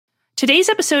Today's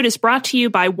episode is brought to you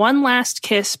by One Last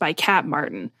Kiss by Cat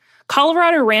Martin.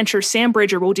 Colorado rancher Sam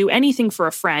Bridger will do anything for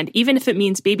a friend, even if it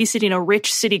means babysitting a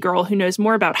rich city girl who knows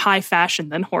more about high fashion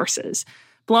than horses.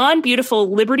 Blonde,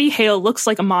 beautiful Liberty Hale looks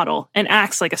like a model and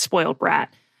acts like a spoiled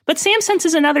brat. But Sam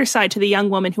senses another side to the young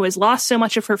woman who has lost so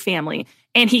much of her family,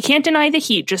 and he can't deny the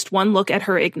heat just one look at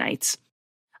her ignites.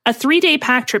 A 3-day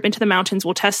pack trip into the mountains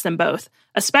will test them both,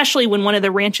 especially when one of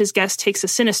the ranch's guests takes a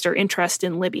sinister interest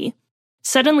in Libby.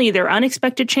 Suddenly, their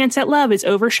unexpected chance at love is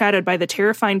overshadowed by the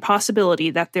terrifying possibility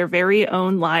that their very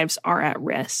own lives are at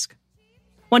risk.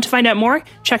 Want to find out more?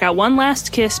 Check out One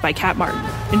Last Kiss by Cat Martin.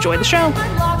 Enjoy the show.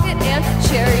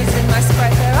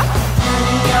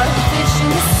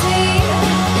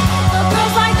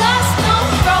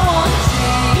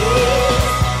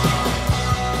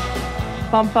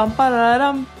 Bum bum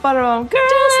ba-da-dum, ba-da-dum,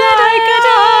 girls like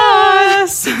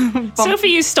us. Sophie,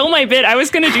 you stole my bit. I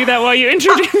was going to do that while you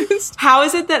introduced. How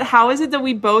is it that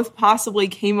we both possibly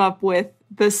came up with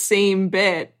the same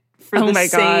bit for the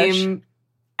same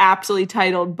aptly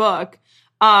titled book?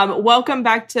 Welcome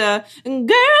back to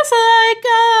Girls Like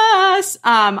Us.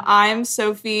 I'm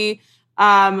Sophie.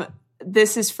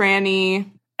 This is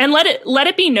Franny. And let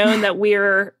it be known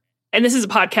that and this is a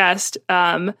podcast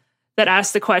that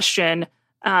asks the question,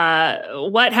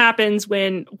 what happens what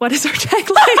is our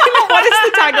tagline? What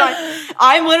is the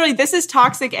tagline? This is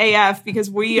toxic AF because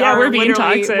we're being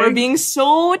toxic. We're being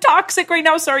so toxic right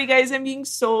now. Sorry guys, I'm being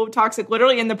so toxic.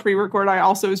 Literally in the pre-record, I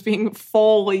also was being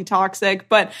fully toxic.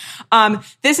 But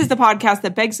this is the podcast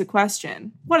that begs the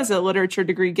question, what does a literature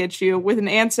degree get you? With an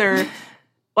answer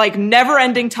like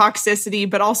never-ending toxicity,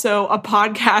 but also a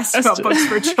podcast about books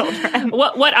for children.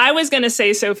 What I was going to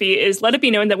say, Sophie, is let it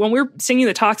be known that when we're singing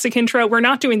the toxic intro, we're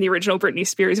not doing the original Britney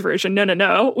Spears version.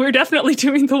 No. We're definitely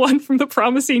doing the one from the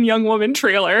Promising Young Woman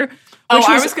trailer.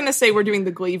 I was going to say we're doing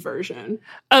the Glee version.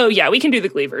 Oh, yeah, we can do the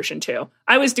Glee version, too.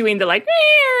 I was doing the like...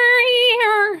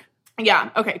 Yeah,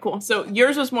 okay, cool. So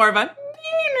yours was more of a...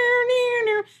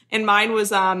 And mine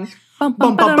was...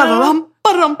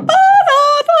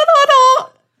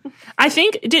 I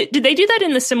think did they do that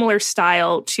in the similar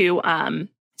style to when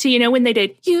they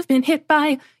did you've been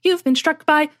struck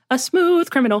by a smooth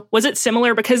criminal? Was it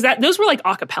similar? Because those were like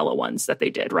a cappella ones that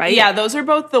they did, right? Yeah, those are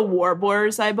both the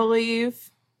Warblers, I believe.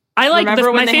 I like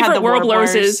my favorite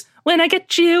Warblers is When I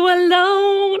Get You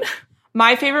Alone.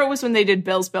 My favorite was when they did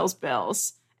Bills, Bills,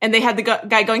 Bills. And they had the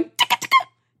guy going ticka, ticka,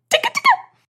 ticka, ticka.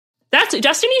 That's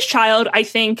Destiny's Child, I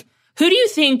think. Who do you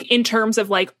think in terms of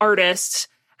like artists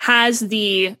has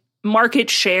the market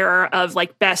share of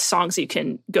like best songs you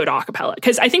can go to acapella?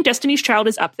 Because I think Destiny's Child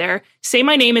is up there. Say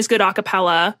My Name is good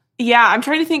acapella. Yeah, I'm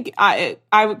trying to think.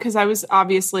 Because I was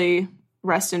obviously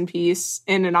rest in peace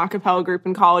in an acapella group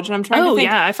in college, and I'm trying to think.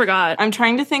 Oh yeah, I forgot. I'm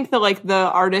trying to think the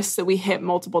artists that we hit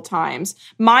multiple times.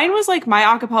 Mine was like my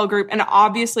acapella group, and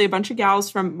obviously a bunch of gals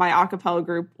from my acapella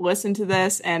group listened to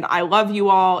this, and I love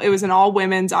you all. It was an all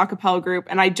women's acapella group,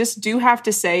 and I just do have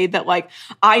to say that like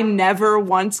I never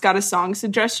once got a song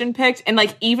suggestion picked, and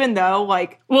like even though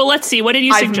like let's see, what did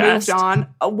you suggest? I've moved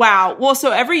on. Wow. Well, so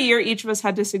every year each of us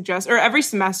had to suggest, or every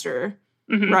semester,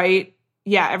 right?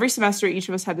 Yeah, every semester, each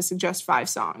of us had to suggest 5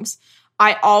 songs.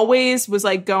 I always was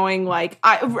like going like,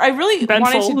 I really Ben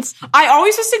Folds. I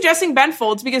always was suggesting Ben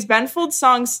Folds because Ben Folds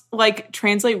songs like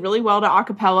translate really well to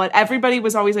acapella. Everybody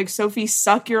was always like, Sophie,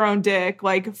 suck your own dick.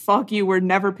 Like, fuck you. We're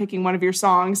never picking one of your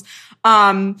songs.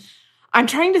 I'm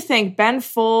trying to think. Ben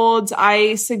Folds,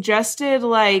 I suggested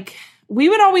like... We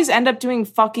would always end up doing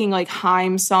fucking like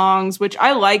Haim songs, which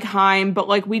I like Haim, but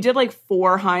like we did like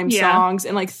 4 Haim songs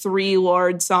and like 3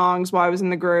 Lorde songs while I was in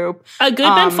the group. A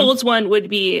good Ben Folds one would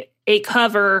be a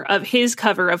cover of his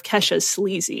cover of Kesha's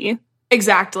Sleazy.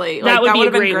 Exactly. That would be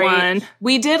a great one.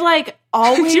 We did like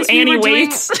always do Annie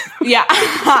Waits. Yeah.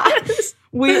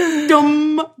 We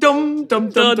dum dum dum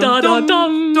dum dum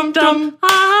dum dum.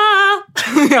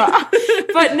 Yeah.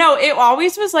 But no, it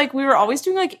always was like we were always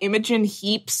doing like Imogen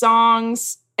Heap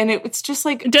songs, and it's just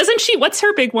like what's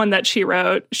her big one that she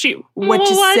wrote? What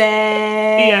you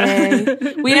say? Yeah.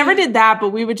 We never did that,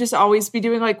 but we would just always be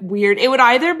doing like weird. It would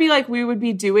either be like we would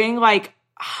be doing like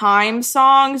Haim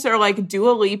songs or like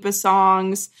Dua Lipa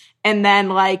songs. And then,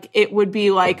 like, it would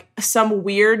be, like, some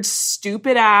weird,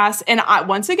 stupid ass. And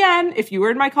once again, if you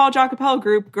were in my college acapella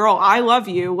group, girl, I love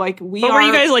you. Like, were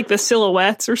you guys, like, the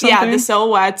Silhouettes or something? Yeah, the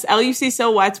Silhouettes. LUC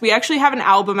Silhouettes. We actually have an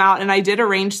album out, and I did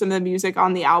arrange some of the music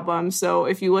on the album. So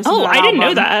if you listen to that I didn't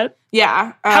know that.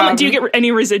 Yeah. Do you get any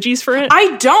residues for it?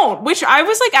 I don't, which I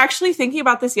was, like, actually thinking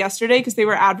about this yesterday because they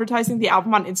were advertising the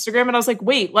album on Instagram. And I was like,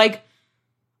 wait, like...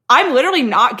 I'm literally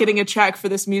not getting a check for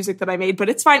this music that I made, but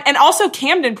it's fine. And also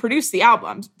Camden produced the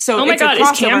album. So oh my God,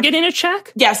 is Cam getting a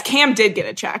check? Yes, Cam did get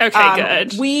a check. Okay,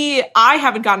 good. I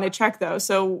haven't gotten a check though.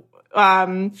 So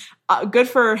good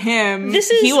for him.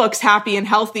 He looks happy and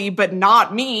healthy, but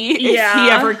not me if he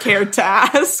ever cared to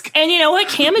ask. And you know what?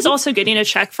 Cam is also getting a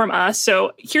check from us.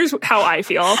 So here's how I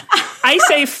feel. I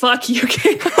say, fuck you,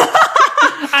 Cam.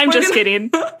 I'm just kidding.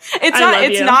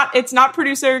 It's not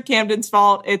producer Camden's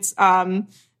fault. It's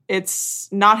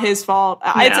not his fault.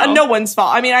 No. It's no one's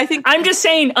fault. I mean, I think I'm just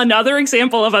saying another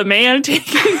example of a man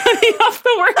taking money off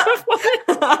the work of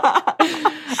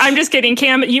women. I'm just kidding,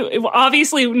 Cam. You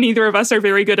obviously neither of us are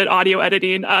very good at audio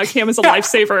editing. Cam is a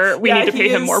lifesaver. We need to pay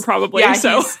him more, probably. Yeah,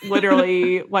 so he's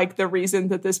literally like the reason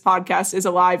that this podcast is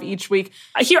alive each week.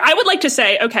 Here, I would like to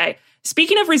say, okay,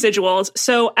 speaking of residuals,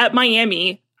 so at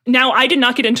Miami. Now, I did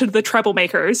not get into the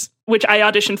Troublemakers, which I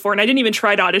auditioned for, and I didn't even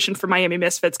try to audition for Miami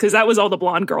Misfits because that was all the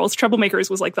blonde girls.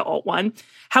 Troublemakers was like the alt one.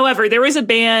 However, there was a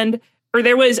band, or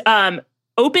there was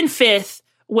Open Fifth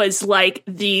was like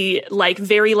the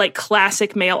very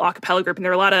classic male a cappella group, and there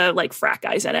were a lot of like frat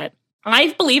guys in it.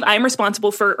 I believe I'm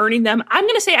responsible for earning them, I'm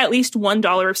going to say at least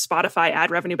 $1 of Spotify ad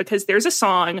revenue because there's a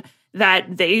song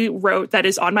that they wrote that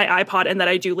is on my iPod and that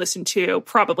I do listen to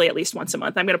probably at least once a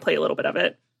month. I'm going to play a little bit of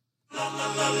it. La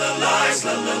la la la lies,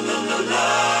 la la la la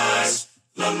lies,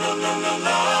 la la la la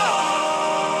la.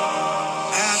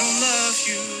 I don't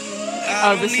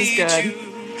love you. This is good.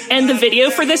 And the video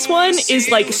for this one is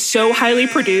like so highly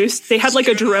produced. They had like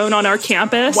a drone on our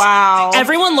campus. Wow.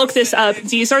 Everyone look this up.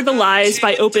 These Are the Lies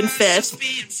by Open Fifth.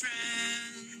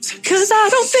 Cause I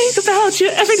don't think about you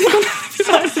every day.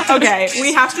 Okay,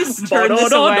 we have to turn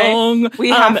this away. We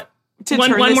have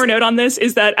one more note on this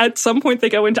is that at some point they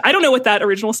go into, I don't know what that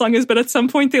original song is, but at some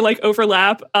point they like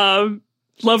overlap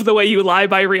Love the Way You Lie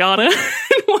by Rihanna.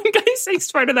 And one guy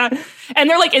sings part of that. And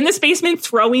they're like in this basement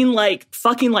throwing like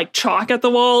fucking like chalk at the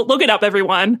wall. Look it up,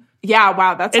 everyone. Yeah,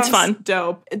 wow, it's fun.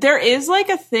 Dope. There is like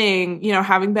a thing, you know,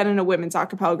 having been in a women's a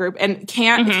cappella group, and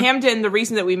Camden, the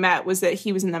reason that we met was that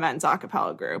he was in the men's a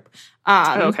cappella group.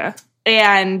 Okay.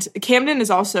 And Camden is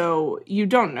also, you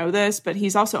don't know this, but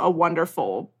he's also a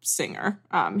wonderful singer.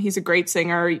 He's a great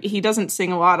singer. He doesn't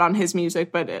sing a lot on his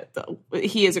music, but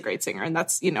he is a great singer. And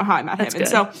that's, you know, how I met him. Good. And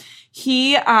so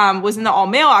he was in the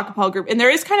all-male a cappella group. And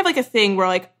there is kind of like a thing where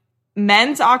like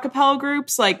men's a cappella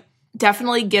groups, like,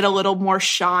 definitely get a little more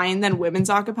shine than women's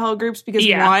a cappella groups because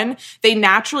one, they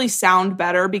naturally sound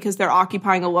better because they're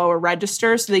occupying a lower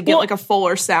register, so they get like a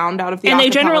fuller sound out of the. And they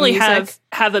generally music.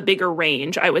 have a bigger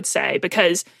range, I would say,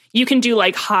 because you can do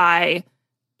like high,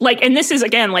 like, and this is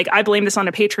again like I blame this on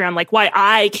a Patreon. Like why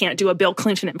I can't do a Bill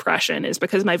Clinton impression is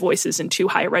because my voice is in too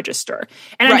high register,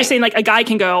 and I'm just saying like a guy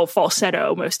can go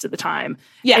falsetto most of the time,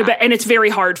 and it's very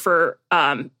hard for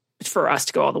us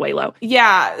to go all the way low.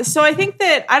 Yeah. So I think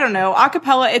that, I don't know, a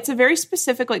cappella, it's a very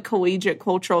specific like collegiate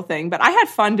cultural thing, but I had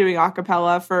fun doing a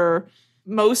cappella for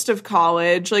most of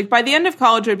college. Like by the end of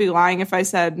college, I'd be lying if I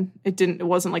said it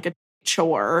wasn't like a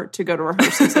chore to go to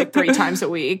rehearsals like 3 times a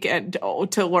week and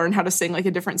to learn how to sing like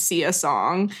a different Sia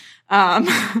song.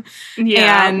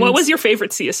 And what was your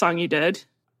favorite Sia song you did?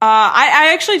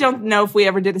 I actually don't know if we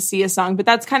ever did a Sia song, but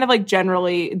that's kind of like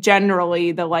generally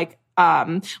the like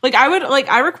I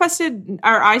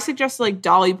suggested like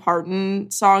Dolly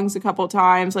Parton songs a couple of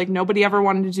times. Like nobody ever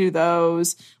wanted to do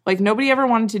those. Like nobody ever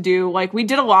wanted to do, like we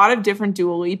did a lot of different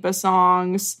Dua Lipa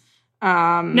songs.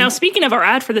 Now speaking of our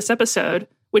ad for this episode,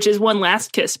 which is One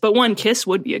Last Kiss, but One Kiss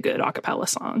would be a good a cappella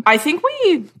song. I think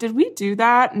did we do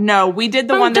that? No, we did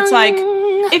the one that's like,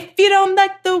 if you don't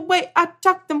like the way I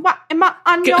talk, then why am I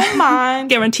on your mind?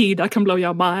 Guaranteed I can blow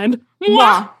your mind.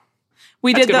 Mwah.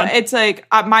 We did it's like,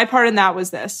 my part in that was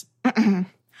this.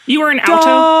 You were an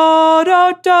alto?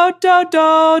 Do, do, do,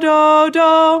 do, do,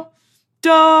 do.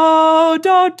 Do,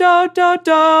 do, do, do,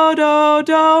 do, do,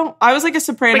 do. I was like a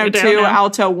soprano 2,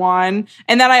 alto 1.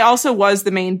 And then I also was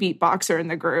the main beatboxer in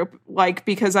the group. Like,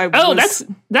 because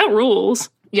that rules.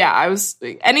 Yeah, I was,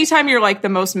 anytime you're like the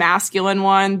most masculine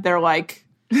one, they're like,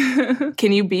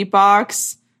 can you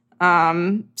beatbox?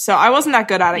 So I wasn't that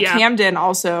good at it. Yeah. Camden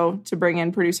also, to bring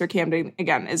in producer Camden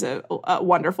again, is a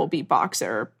wonderful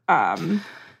beatboxer.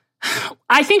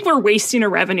 I think we're wasting a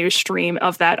revenue stream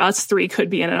of that. Us 3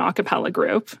 could be in an a cappella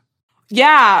group.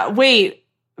 Yeah. Wait,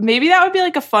 maybe that would be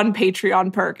like a fun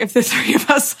Patreon perk if the 3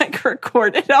 of us like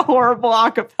recorded a horrible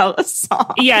a cappella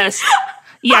song. Yes.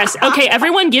 Yes. Okay,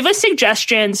 everyone give us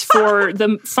suggestions for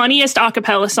the funniest a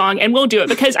cappella song, and we'll do it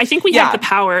because I think we have the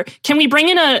power. Can we bring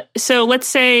in so let's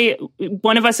say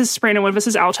one of us is soprano, one of us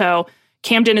is alto.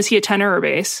 Camden, is he a tenor or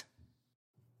bass?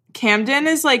 Camden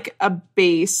is like a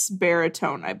bass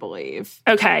baritone, I believe.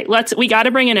 Okay, we got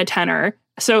to bring in a tenor.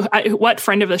 So what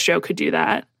friend of the show could do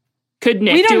that? Could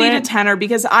Nick We don't do need it? a tenor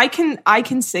because I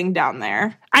can sing down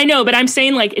there. I know, but I'm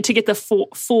saying like to get the full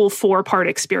 4-part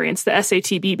experience, the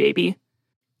SATB baby.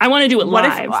 I want to do it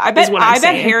live. I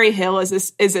bet Harry Hill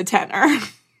is a tenor.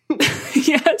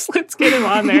 Yes, let's get him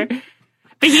on there.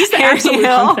 But he's the Harry absolute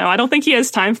Hill. hunk now. I don't think he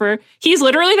has time for... He's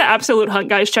literally the absolute hunk,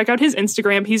 guys. Check out his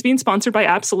Instagram. He's being sponsored by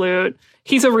Absolute.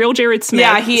 He's a real Jared Smith.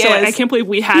 Yeah, he is. I can't believe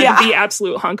we had the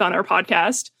absolute hunk on our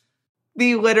podcast.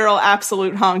 The literal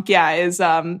absolute hunk, is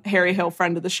Harry Hill,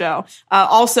 friend of the show.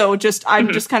 Also,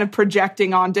 I'm just kind of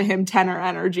projecting onto him tenor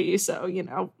energy. So,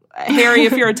 Harry,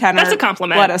 if you're a tenor, that's a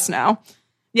compliment. Let us know.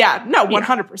 Yeah, no,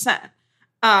 100%.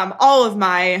 All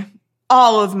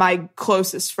of my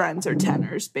closest friends are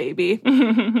tenors, baby.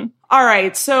 All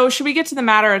right, so should we get to the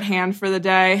matter at hand for the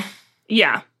day?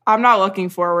 Yeah. I'm not looking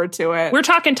forward to it. We're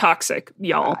talking toxic,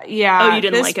 y'all. Yeah. Oh, you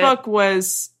didn't like it? This book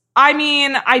was... I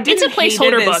mean, I didn't. It's a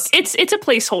placeholder book. It's a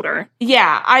placeholder.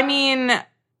 Yeah, I mean,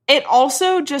 it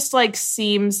also just like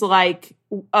seems like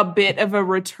a bit of a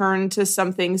return to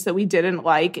some things that we didn't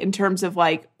like in terms of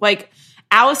like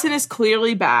Allison is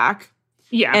clearly back.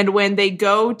 Yeah, and when they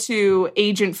go to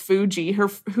Agent Fuji,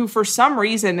 who for some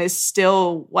reason is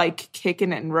still like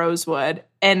kicking it in Rosewood,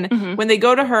 and when they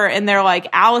go to her and they're like,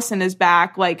 Allison is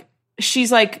back, like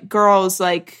she's like, girls,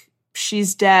 like.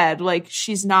 She's dead, like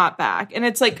she's not back. And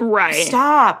it's like,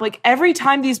 stop. Like every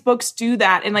time these books do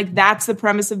that, and like that's the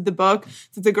premise of the book,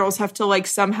 that the girls have to like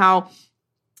somehow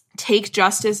take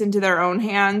justice into their own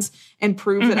hands and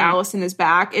prove that Allison is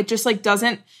back. It just like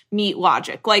doesn't meet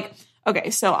logic. Like, okay,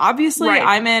 so obviously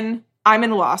I'm in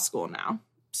law school now.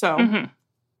 So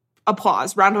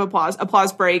applause, round of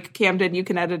applause break. Camden, you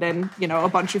can edit in, a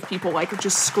bunch of people like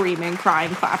just screaming,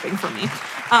 crying, clapping for me.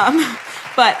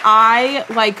 But I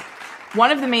like one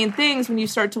of the main things when you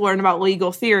start to learn about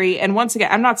legal theory, and once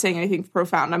again, I'm not saying anything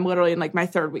profound. I'm literally in like my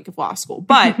 3rd week of law school.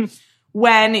 But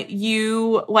when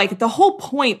you like the whole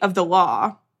point of the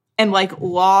law and like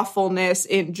lawfulness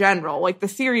in general, like the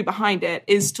theory behind it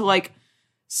is to like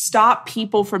stop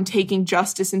people from taking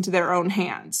justice into their own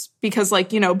hands. Because like,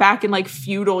 back in like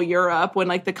feudal Europe when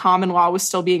like the common law was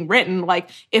still being written, like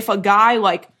if a guy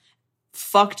like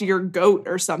fucked your goat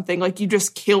or something, like you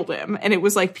just killed him, and it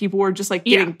was like people were just like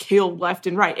getting killed left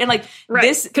and right, and like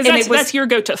this because that's your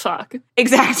goat to fuck.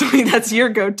 Exactly, that's your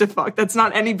goat to fuck. That's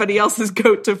not anybody else's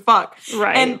goat to fuck,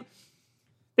 right? And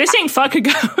this ain't fuck a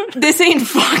goat. This ain't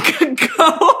fuck a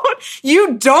goat.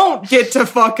 You don't get to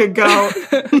fuck a goat.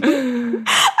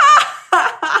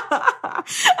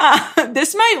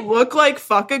 This might look like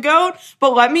fuck a goat,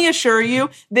 but let me assure you,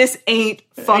 this ain't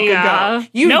fuck a goat.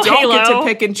 You don't get to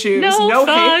pick and choose. No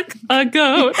fuck a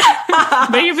goat.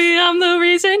 Baby, I'm the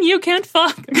reason you can't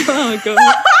fuck a goat.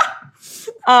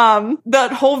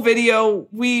 That whole video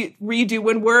we redo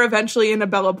when we're eventually in a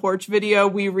Bella Porch video,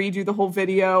 we redo the whole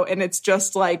video, and it's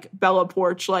just like Bella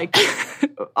Porch, like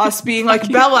us being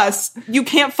like, Bella, you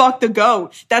can't fuck the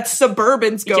goat. That's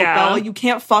Suburban's goat, Bella. You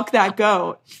can't fuck that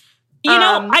goat.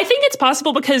 I think it's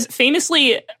possible because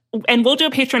famously, and we'll do a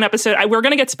Patreon episode. We're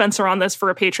going to get Spencer on this for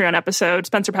a Patreon episode,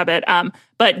 Spencer Pebbett.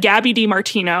 But Gabby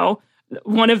DiMartino,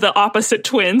 one of the opposite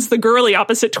twins, the girly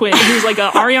opposite twin, who's like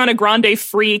a Ariana Grande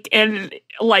freak and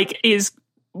like is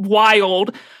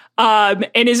wild, and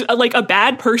is like a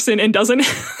bad person and doesn't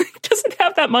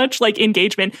have that much like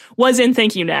engagement, was in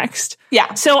Thank You Next.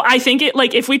 Yeah. So I think it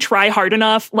like if we try hard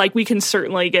enough, like we can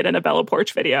certainly get in a Bella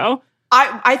Porch video.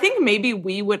 I think maybe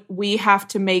we have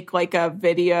to make like a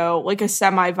video, like a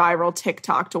semi-viral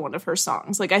TikTok to one of her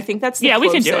songs. Like I think that's the closest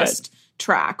we can do it.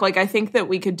 Track. Like I think that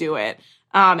we could do it.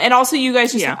 And also you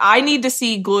guys I need to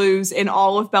see glues in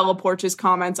all of Bella Porch's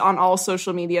comments on all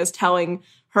social medias telling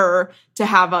her to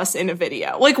have us in a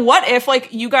video. Like what if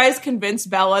like you guys convince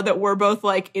Bella that we're both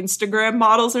like Instagram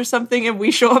models or something and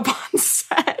we show up on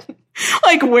set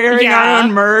like wearing our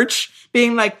own merch,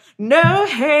 being like, no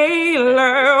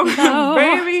halo, no.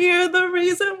 Baby, you're the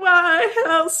reason why I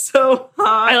felt so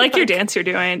high. I like your dance you're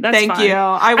doing. That's Thank fun. you.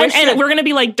 I wish and we're gonna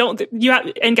be like,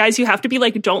 guys, you have to be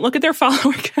like, don't look at their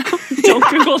follower count. Don't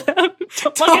Google them.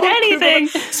 Don't look at anything.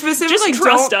 Specifically, just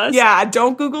trust us. Yeah,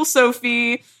 don't Google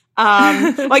Sophie.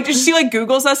 Like she like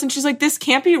Googles us and she's like, this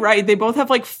can't be right. They both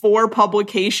have like 4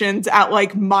 publications at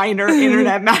like minor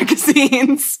internet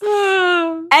magazines.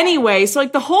 Anyway, so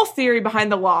like the whole theory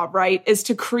behind the law, right, is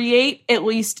to create at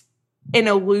least an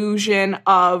illusion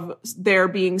of there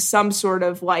being some sort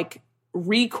of like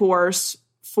recourse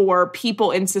for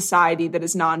people in society that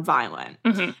is nonviolent.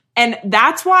 And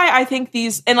that's why I think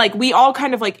these, and like we all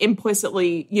kind of like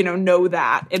implicitly, know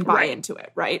that and buy into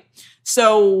it, right?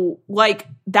 So like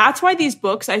that's why these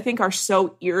books I think are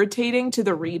so irritating to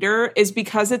the reader, is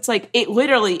because it's like it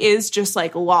literally is just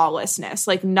like lawlessness.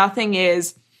 Like nothing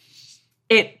is,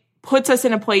 it puts us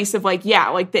in a place of like, yeah,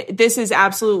 like this is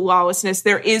absolute lawlessness.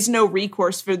 There is no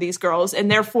recourse for these girls.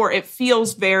 And therefore it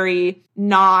feels very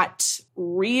not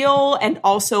real. And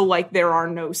also like there are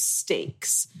no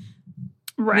stakes.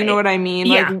 Right. You know what I mean?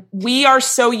 Yeah. Like we are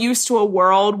so used to a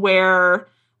world where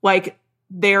like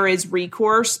there is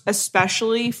recourse,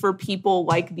 especially for people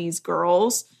like these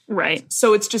girls. Right.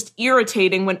 So it's just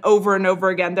irritating when over and over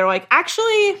again, they're like,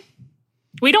 actually,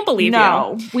 we don't believe you.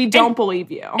 No, we don't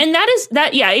believe you. And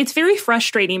it's very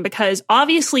frustrating because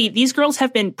obviously these girls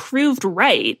have been proved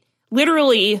right.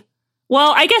 Literally,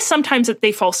 well, I guess sometimes that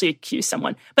they falsely accuse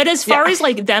someone. But as far as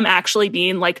like them actually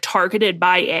being like targeted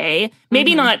by A,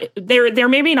 maybe not, they're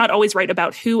maybe not always right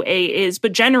about who A is,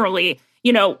 but generally,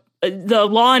 the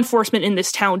law enforcement in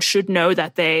this town should know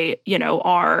that they,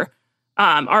 are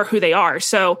who they are.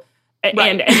 So, and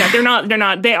they're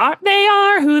not, they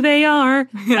are who they are.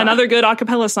 Yeah. Another good a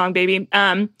cappella song, baby.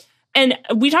 And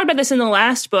we talked about this in the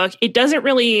last book. It doesn't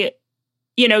really,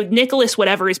 Nicholas,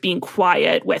 whatever, is being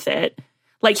quiet with it.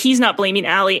 Like he's not blaming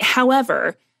Allie.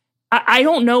 However, I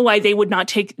don't know why they would not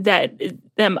take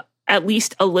them at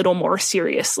least a little more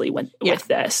seriously with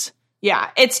this.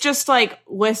 Yeah, it's just like,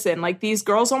 listen, like these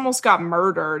girls almost got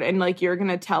murdered, and like you're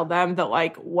gonna tell them that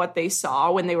like what they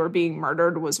saw when they were being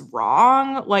murdered was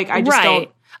wrong. Like I just don't.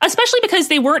 Especially because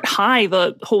they weren't high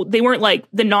they weren't like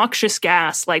the noxious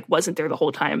gas like wasn't there the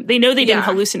whole time. They know they didn't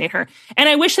hallucinate her, and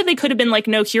I wish that they could have been like,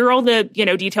 no, here are all the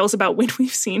details about when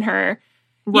we've seen her,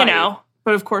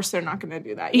 But of course they're not going to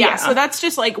do that. Yeah. So that's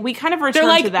just like, we kind of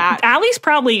return to that. Allie's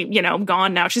probably,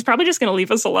 gone now. She's probably just going to leave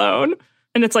us alone.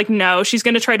 And it's like, no, she's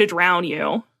going to try to drown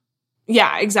you.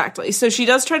 Yeah, exactly. So she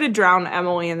does try to drown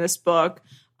Emily in this book.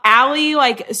 Allie,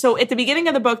 like, so at the beginning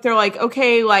of the book, they're like,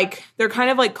 okay, like, they're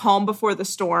kind of like calm before the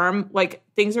storm. Like,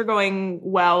 things are going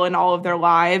well in all of their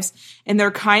lives. And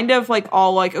they're kind of like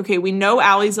all like, okay, we know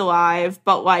Allie's alive,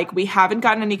 but like, we haven't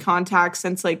gotten any contact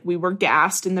since like we were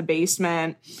gassed in the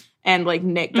basement. And like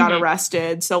Nick got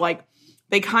arrested. So like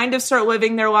they kind of start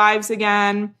living their lives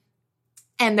again.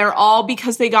 And they're all,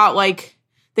 because they got like,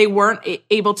 they weren't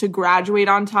able to graduate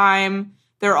on time.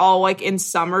 They're all like in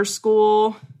summer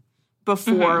school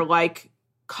before like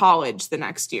college the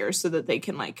next year so that they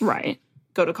can like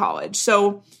go to college.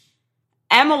 So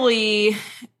Emily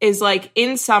is like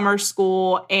in summer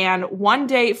school. And one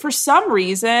day, for some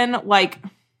reason, like,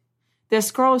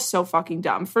 this girl is so fucking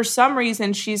dumb. For some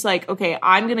reason, she's like, okay,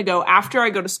 I'm going to go, after I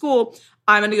go to school,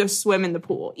 I'm going to go swim in the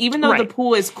pool, even though the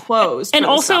pool is closed. And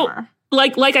for also, the summer.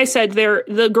 like I said,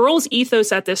 the girls'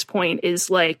 ethos at this point is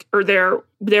like, or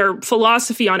their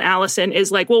philosophy on Allison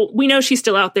is like, well, we know she's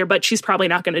still out there, but she's probably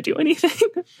not going to do anything.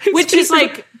 Which is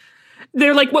like,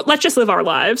 they're like, well, let's just live our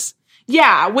lives.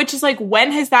 Yeah, which is like,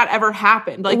 when has that ever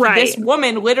happened? Like, this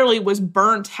woman literally was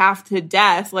burnt half to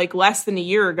death, like, less than a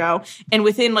year ago. And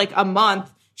within, like, a month,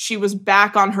 she was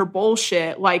back on her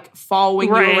bullshit, like, following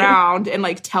you around and,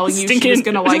 like, telling you she was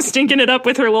gonna, like... stinking it up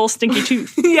with her little stinky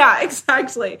tooth. Yeah,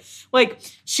 exactly. Like,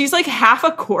 she's, like, half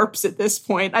a corpse at this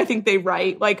point, I think they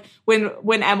write. Like, when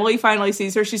Emily finally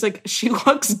sees her, she's like, she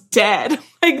looks dead.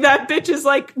 Like, that bitch is,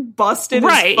 like, busted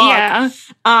as fuck.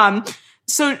 Yeah.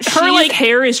 So her like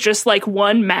hair is just like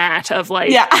one mat of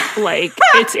like, like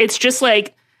it's just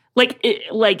like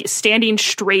standing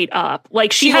straight up.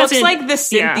 Like she looks like the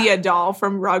Cynthia doll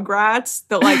from Rugrats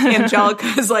that like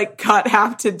Angelica's like cut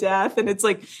half to death, and it's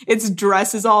like its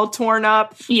dress is all torn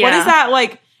up. Yeah. What is that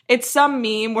like? It's some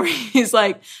meme where he's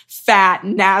like fat,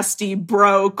 nasty,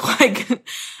 broke, like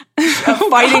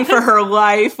fighting for her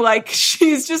life. Like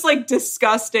she's just like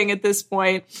disgusting at this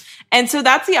point. And so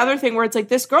that's the other thing where it's like,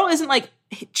 this girl isn't like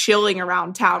chilling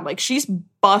around town. Like she's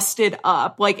busted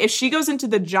up. Like if she goes into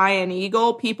the Giant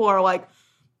Eagle, people are like,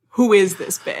 who is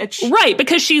this bitch? Right.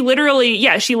 Because she literally,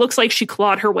 she looks like she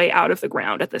clawed her way out of the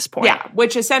ground at this point. Yeah.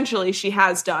 Which essentially she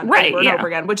has done over and over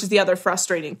again, which is the other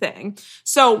frustrating thing.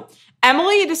 So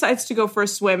Emily decides to go for a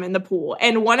swim in the pool.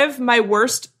 And one of my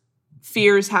worst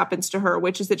fears happens to her,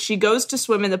 which is that she goes to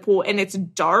swim in the pool and it's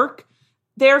dark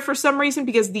there for some reason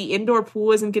because the indoor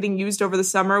pool isn't getting used over the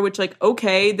summer, which like,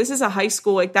 okay, this is a high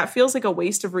school. Like that feels like a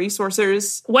waste of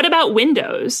resources. What about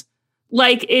windows?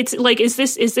 Like, it's like, is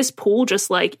this pool just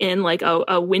like in like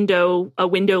a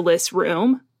windowless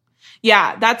room?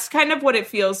 Yeah, that's kind of what it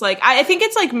feels like. I think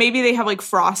it's like maybe they have like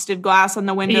frosted glass on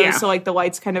the windows, so like the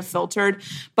light's kind of filtered,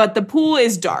 but the pool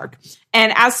is dark.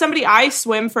 And as somebody, I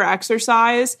swim for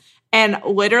exercise, and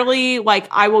literally like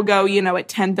I will go, at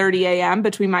 10:30 a.m.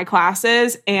 between my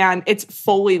classes, and it's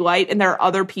fully light and there are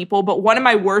other people. But one of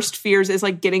my worst fears is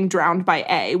like getting drowned by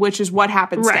A, which is what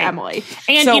happens to Emily.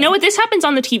 And you know what? This happens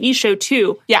on the TV show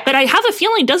too. Yeah. But I have a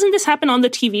feeling, doesn't this happen on the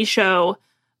TV show?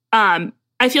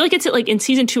 I feel like it's like in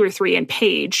season 2 or 3, and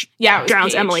Paige drowns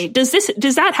Paige. Emily. Does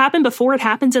that happen before it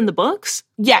happens in the books?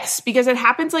 Yes, because it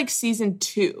happens like season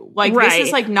 2. Like this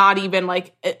is like not even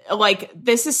like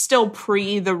this is still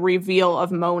pre the reveal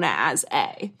of Mona as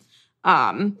A.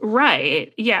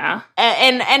 Right. Yeah.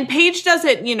 And Paige does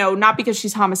it, not because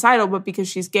she's homicidal, but because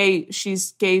she's gay.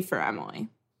 She's gay for Emily.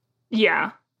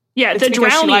 Yeah. Yeah. It's the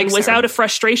drowning was her. out of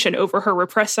frustration over her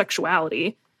repressed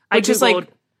sexuality. Which is like.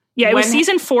 Yeah, it was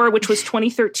season 4, which was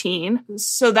 2013.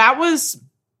 So that was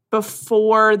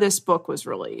before this book was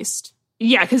released.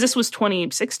 Yeah, because this was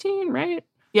 2016, right?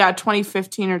 Yeah,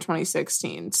 2015 or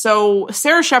 2016. So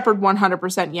Sarah Shepard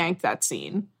 100% yanked that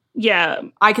scene. Yeah.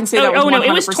 I can say that was 100% no,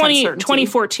 it was certainty.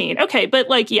 2014. Okay, but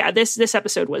like, yeah, this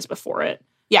episode was before it.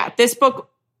 Yeah, this book,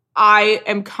 I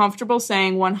am comfortable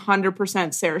saying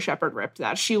 100% Sarah Shepard ripped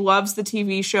that. She loves the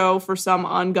TV show for some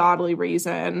ungodly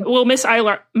reason. Well, Miss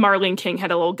Marlene King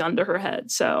had a little gun to her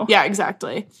head, so. Yeah,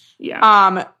 exactly.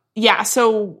 Yeah. Yeah,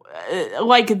 so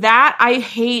like that, I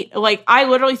hate, like I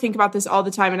literally think about this all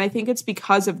the time, and I think it's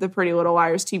because of the Pretty Little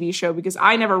Liars TV show, because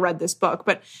I never read this book,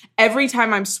 but every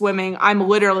time I'm swimming, I'm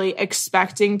literally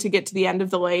expecting to get to the end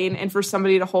of the lane and for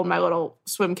somebody to hold my little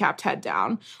swim capped head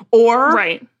down. Or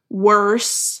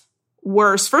worse.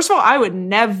 First of all, I would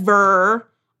never,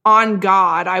 on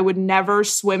God, I would never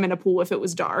swim in a pool if it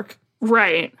was dark.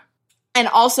 Right. And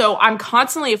also, I'm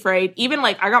constantly afraid, even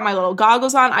like I got my little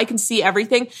goggles on, I can see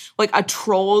everything. Like a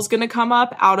troll's going to come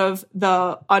up out of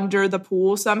under the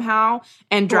pool somehow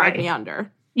and drag me under.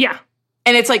 Yeah.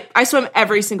 And it's like, I swim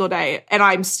every single day and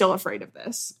I'm still afraid of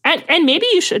this. And maybe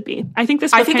you should be. I think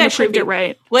this book kind of proved it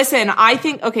right. Listen, I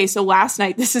think, okay, so last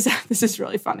night, this is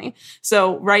really funny.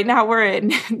 So right now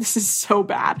this is so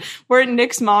bad. We're at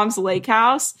Nick's mom's lake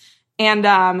house.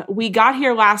 And we got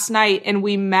here last night and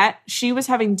we met. She was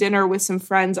having dinner with some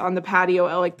friends on the patio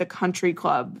at like the country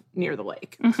club near the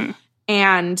lake. Mm-hmm.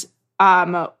 And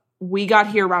we got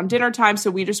here around dinner time.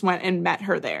 So we just went and met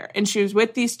her there. And she was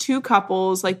with these two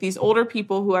couples, like these older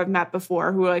people who I've met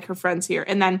before, who are like her friends here.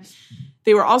 And then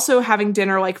they were also having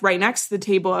dinner like right next to the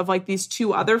table of like these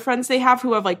two other friends they have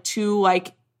who have like two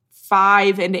like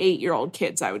 5 and 8-year-old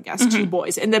kids, I would guess, two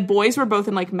boys. And the boys were both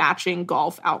in like matching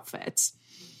golf outfits.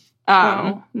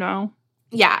 No.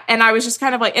 Yeah. And I was just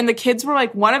kind of like, and the kids were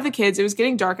like, one of the kids, it was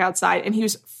getting dark outside and he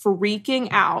was freaking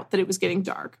out that it was getting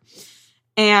dark.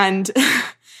 And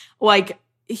like,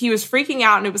 he was freaking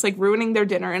out and it was like ruining their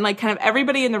dinner. And like kind of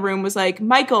everybody in the room was like,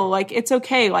 Michael, like, it's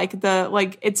okay. Like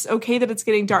it's okay that it's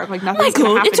getting dark. Like nothing's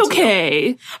gonna happen it's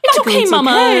okay. It's okay,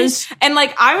 mamas. Okay. And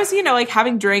like, I was, like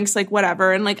having drinks, like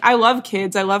whatever. And like, I love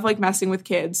kids. I love like messing with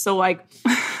kids. So like,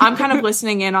 I'm kind of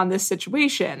listening in on this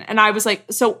situation. And I was like,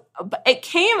 so it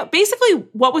came, basically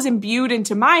what was imbued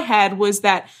into my head was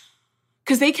that,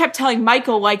 because they kept telling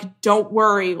Michael, like, don't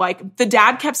worry. Like, the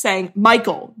dad kept saying,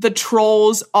 Michael, the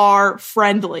trolls are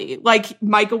friendly. Like,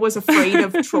 Michael was afraid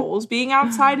of trolls being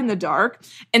outside in the dark.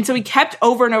 And so he kept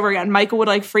over and over again. Michael would,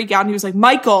 like, freak out. And he was like,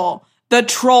 Michael, the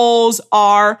trolls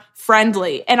are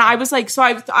friendly. And I was like, so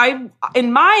I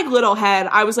in my little head,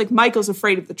 I was like, Michael's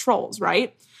afraid of the trolls,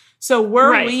 right? So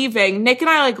we're leaving. Nick and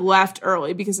I, like, left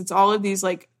early because it's all of these,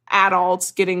 like,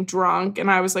 adults getting drunk.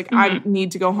 And I was like, I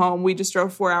need to go home. We just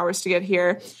drove 4 hours to get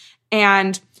here.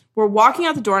 And we're walking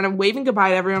out the door and I'm waving goodbye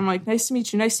to everyone. I'm like, nice to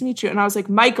meet you. Nice to meet you. And I was like,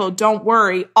 Michael, don't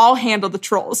worry. I'll handle the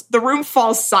trolls. The room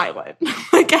falls silent.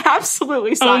 Like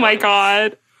absolutely silent. Oh my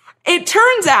God. It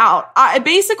turns out,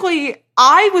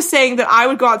 I was saying that I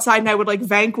would go outside and I would like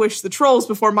vanquish the trolls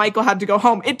before Michael had to go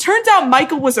home. It turns out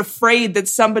Michael was afraid that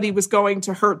somebody was going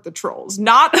to hurt the trolls.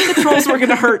 Not that the trolls were going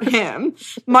to hurt him.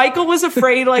 Michael was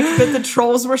afraid like that the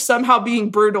trolls were somehow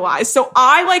being brutalized. So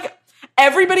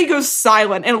everybody goes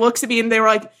silent and looks at me and they were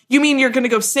like, you mean you're going to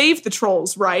go save the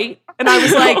trolls, right? And I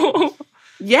was like,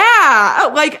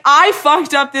 Yeah, like I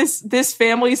fucked up this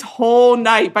family's whole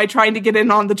night by trying to get in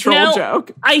on the troll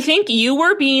joke. I think you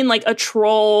were being like a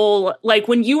troll. Like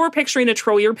when you were picturing a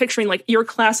troll, you were picturing like your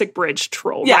classic bridge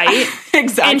troll, right?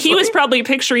 Exactly. And he was probably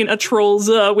picturing a trolls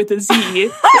with a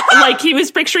Z. Like he was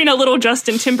picturing a little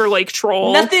Justin Timberlake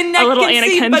troll, nothing a little Anna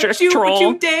Kendrick troll. But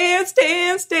you dance,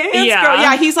 yeah. girl.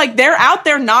 Yeah, he's like they're out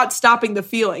there not stopping the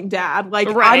feeling, Dad. Like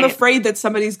I'm afraid that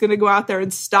somebody's going to go out there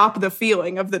and stop the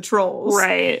feeling of the trolls.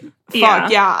 Right.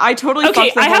 Fuck, yeah. I totally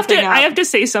fucked the whole thing up. I have to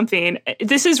say something.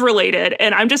 This is related,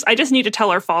 and I just need to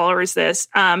tell our followers this.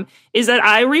 Is that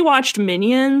I rewatched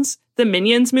Minions, the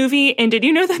Minions movie, and did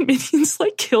you know that Minions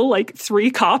like kill like 3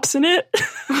 cops in it?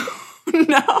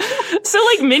 No. So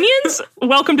like Minions,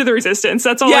 welcome to the resistance.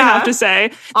 That's all I have to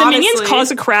say. The Minions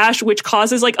cause a crash, which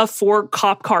causes like a 4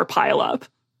 cop car pileup.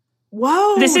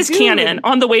 Whoa. This is canon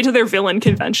on the way to their villain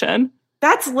convention.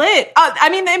 That's lit. I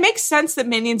mean, it makes sense that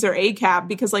Minions are ACAB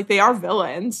because, like, they are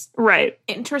villains. Right.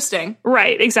 Interesting.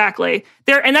 Right, exactly.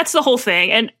 And that's the whole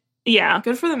thing. And, yeah.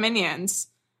 Good for the Minions.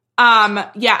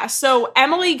 Yeah, so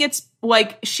Emily gets,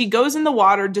 like, she goes in the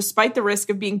water despite the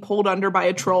risk of being pulled under by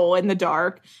a troll in the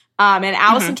dark. And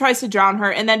Allison tries to drown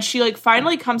her. And then she, like,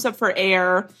 finally comes up for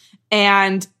air.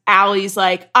 And Allie's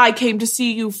like, I came to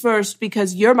see you first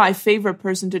because you're my favorite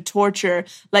person to torture.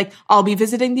 Like, I'll be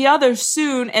visiting the others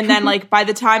soon. And then, like, by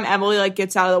the time Emily, like,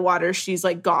 gets out of the water, she's,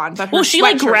 like, gone. But she,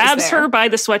 like, grabs her by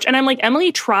the sweatshirt. And I'm like,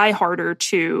 Emily, try harder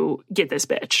to get this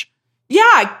bitch.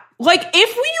 Yeah. Like,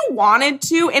 if we wanted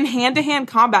to in hand-to-hand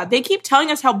combat, they keep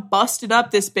telling us how busted up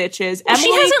this bitch is. Well,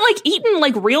 she hasn't, like, eaten,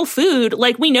 like, real food.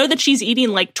 Like, we know that she's eating,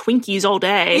 like, Twinkies all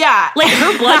day. Yeah. Like,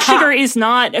 her blood sugar is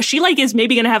not... She, like, is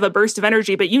maybe going to have a burst of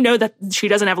energy, but you know that she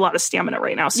doesn't have a lot of stamina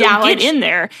right now. So get in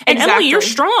there. And Emily, you're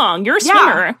strong. You're a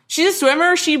swimmer. She's a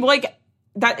swimmer. She, like...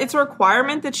 that it's a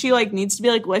requirement that she like needs to be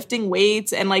like lifting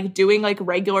weights and like doing like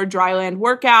regular dry land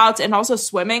workouts and also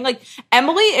swimming. Like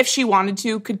Emily, if she wanted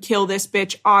to, could kill this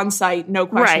bitch on site, no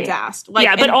questions asked. Like,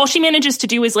 yeah, but all she manages to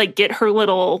do is like get her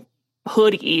little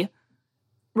hoodie.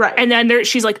 Right. And then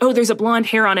she's like, oh, there's a blonde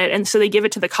hair on it. And so they give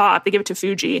it to the cop. They give it to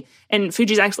Fuji. And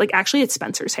Fuji's actually it's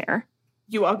Spencer's hair.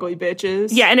 You ugly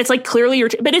bitches. Yeah, and it's like clearly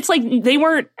but it's like they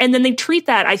weren't, and then they treat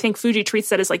that, I think Fuji treats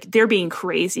that as like they're being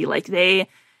crazy. Like they,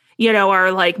 you know,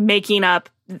 are like making up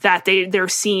that they're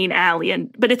seeing Allie,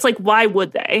 but it's like, why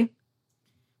would they?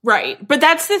 Right. But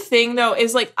that's the thing though,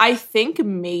 is like, I think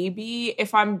maybe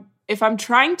if I'm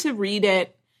trying to read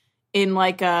it in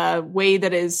like a way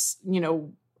that is, you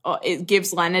know, it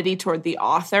gives lenity toward the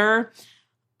author,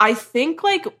 I think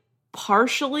like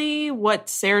partially what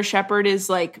Sarah Shepard is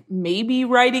like maybe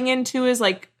writing into is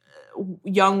like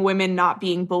young women not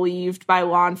being believed by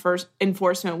law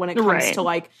enforcement when it comes to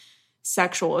like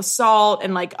sexual assault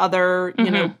and like other,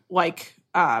 you know, like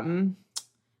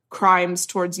crimes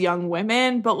towards young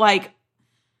women. But like,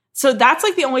 so that's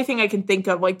like the only thing I can think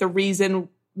of, like the reason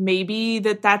maybe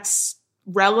that's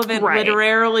relevant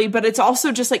literarily, but it's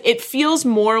also just like, it feels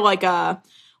more like a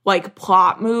like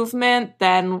plot movement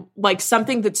than like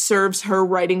something that serves her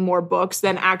writing more books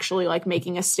than actually like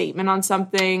making a statement on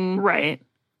something. Right.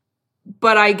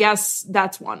 But I guess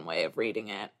that's one way of reading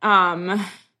it.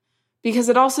 Because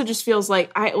it also just feels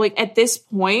like at this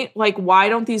point, like, why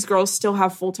don't these girls still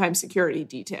have full-time security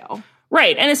detail?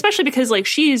 Right. And especially because like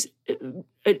she's,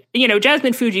 you know,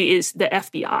 Jasmine Fuji is the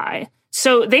FBI.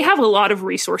 So they have a lot of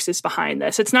resources behind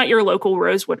this. It's not your local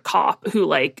Rosewood cop who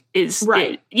like is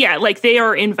right. Yeah. Like they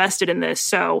are invested in this.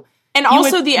 So, and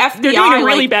also the FBI, they're doing a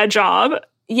really bad job.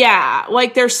 Yeah,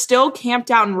 like they're still camped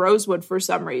out in Rosewood for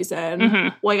some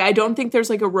reason. Like I don't think there's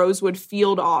like a Rosewood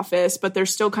field office, but they're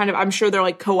still kind of, I'm sure they're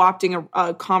like co-opting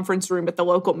a conference room at the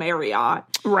local Marriott.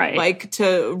 Right. Like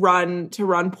to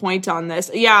run point on this.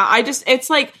 Yeah, it's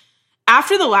like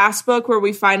after the last book where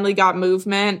we finally got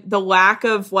movement, the lack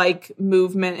of like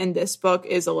movement in this book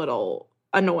is a little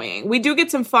annoying. We do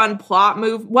get some fun plot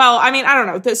well, I mean, I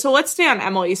don't know. So let's stay on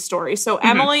Emily's story. So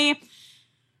Emily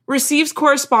receives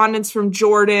correspondence from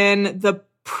Jordan, the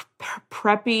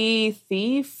preppy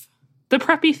thief. The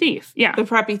preppy thief, yeah. The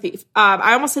preppy thief.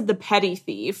 I almost said the petty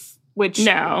thief, which...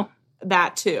 No.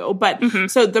 That too. But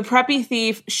so the preppy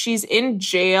thief, she's in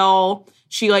jail.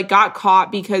 She like got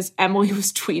caught because Emily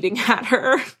was tweeting at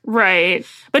her. Right.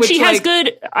 But she has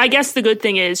good... I guess the good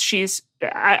thing is she's...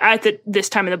 At this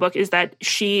time in the book is that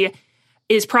she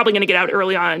is probably going to get out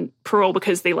early on parole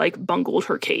because they like bungled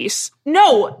her case.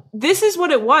 No, this is what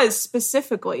it was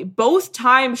specifically. Both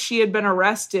times she had been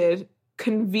arrested,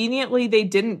 conveniently they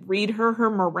didn't read her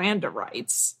Miranda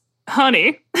rights.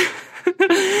 Honey,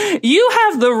 you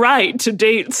have the right to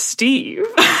date Steve.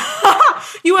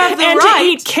 You have the and right to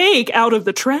eat cake out of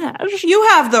the trash. You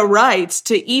have the right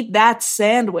to eat that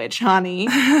sandwich, honey.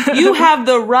 You have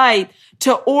the right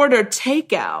to order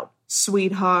takeout,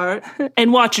 sweetheart.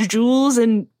 And watch Jules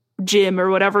and Jim or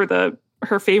whatever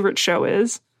her favorite show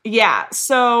is. Yeah.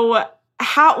 So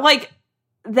how, like,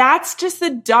 that's just the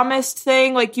dumbest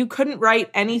thing. Like, you couldn't write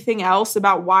anything else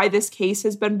about why this case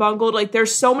has been bungled. Like,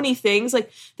 there's so many things.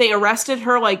 Like, they arrested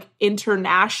her, like,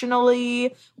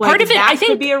 internationally. Like, part of it, I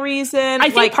think, could be a reason.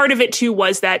 I think part of it, too,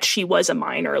 was that she was a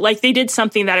minor. Like, they did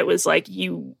something that it was, like,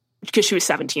 because she was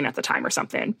 17 at the time or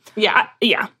something. Yeah.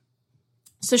 Yeah.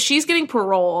 So she's getting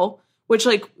parole, which,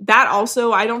 like, that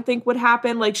also I don't think would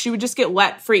happen. Like, she would just get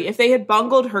let free. If they had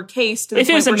bungled her case to the if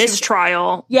it was a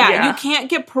mistrial. Yeah, you can't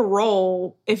get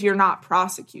parole if you're not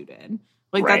prosecuted.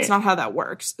 Like, right. That's not how that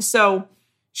works. So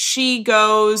she's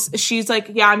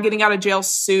like, yeah, I'm getting out of jail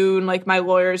soon. Like, my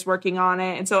lawyer's working on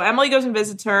it. And so Emily goes and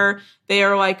visits her. They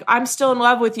are like, I'm still in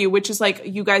love with you, which is like,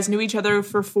 you guys knew each other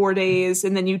for 4 days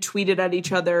and then you tweeted at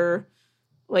each other.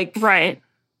 Like, right.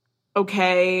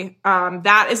 Okay,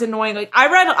 that is annoying. Like,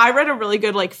 I read a really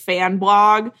good, like, fan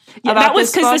blog. Yeah, that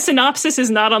was because the synopsis is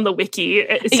not on the wiki.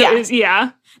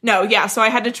 So I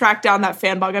had to track down that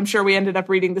fan blog. I'm sure we ended up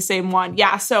reading the same one.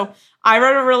 Yeah, so I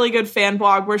read a really good fan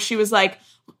blog where she was like,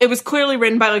 it was clearly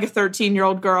written by, like, a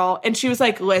 13-year-old girl, and she was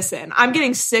like, listen, I'm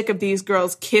getting sick of these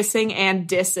girls kissing and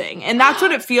dissing, and that's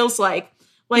what it feels like.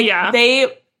 Like,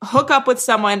 they hook up with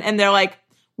someone, and they're like,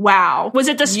 wow. Was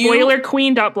it the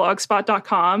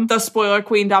spoilerqueen.blogspot.com? The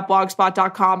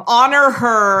spoilerqueen.blogspot.com. Honor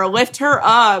her. Lift her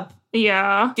up.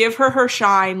 Yeah. Give her her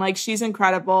shine. Like, she's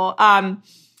incredible.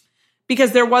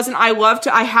 Because there wasn't,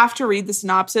 I have to read the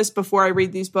synopsis before I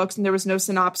read these books, and there was no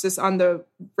synopsis on the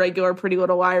regular Pretty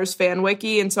Little Liars fan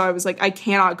wiki, and so I was like, I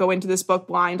cannot go into this book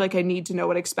blind. Like, I need to know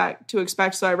what to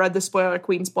expect, so I read the Spoiler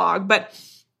Queen's blog. But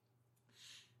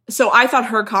so I thought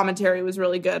her commentary was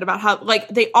really good about how, like,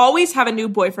 they always have a new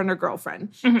boyfriend or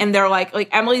girlfriend. Mm-hmm. And they're like,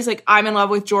 Emily's like, I'm in love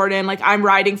with Jordan. Like, I'm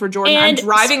riding for Jordan. And I'm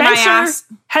driving Spencer my ass.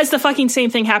 Has the fucking same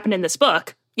thing happen in this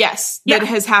book. Yes. Yeah. That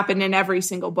has happened in every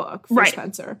single book for right.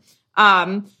 Spencer.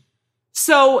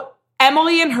 So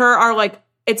Emily and her are like,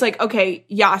 it's like, okay,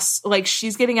 yes, like,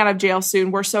 she's getting out of jail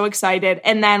soon. We're so excited.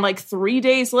 And then, like, 3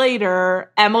 days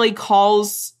later, Emily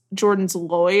calls Jordan's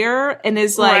lawyer and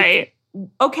is like, right.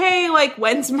 okay, like,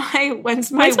 when's my wife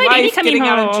getting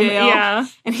out of jail? Yeah.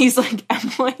 And he's like,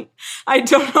 Emily, I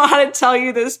don't know how to tell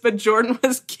you this, but Jordan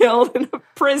was killed in a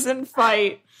prison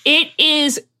fight. It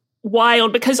is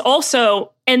wild because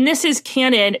also, and this is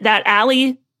canon, that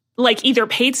Allie, like, either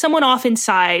paid someone off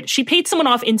inside. She paid someone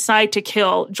off inside to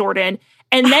kill Jordan.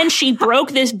 And then she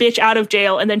broke this bitch out of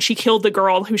jail. And then she killed the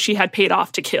girl who she had paid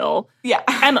off to kill. Yeah.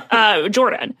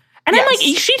 Jordan. And yes. I'm like,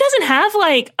 she doesn't have,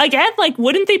 like, again, like,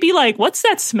 wouldn't they be like, what's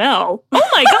that smell? Oh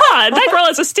my God, that girl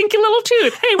has a stinky little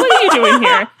tooth. Hey, what are you doing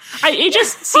here? It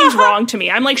just seems wrong to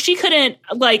me. I'm like, she couldn't,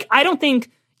 like, I don't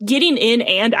think getting in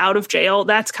and out of jail,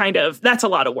 that's a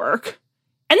lot of work.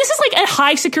 And this is like a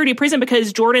high security prison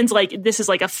because Jordan's like, this is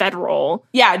like a federal.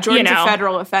 Yeah, Jordan's a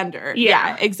federal offender.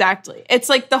 Yeah, exactly. It's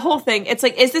like the whole thing. It's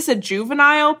like, is this a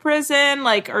juvenile prison?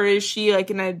 Like, or is she like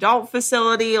an adult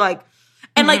facility? Like,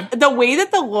 and like the way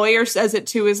that the lawyer says it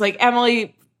too is like,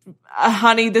 Emily,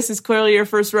 honey, this is clearly your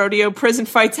first rodeo. Prison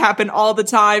fights happen all the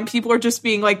time. People are just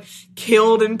being like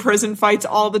killed in prison fights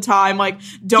all the time. Like,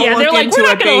 don't look they're like, into we're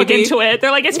not it, gonna baby. Look into it.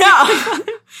 They're like, it's no.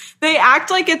 They act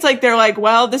like it's like, they're like,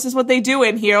 well, this is what they do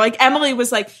in here. Like, Emily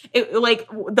was like, like,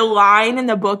 the line in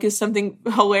the book is something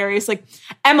hilarious. Like,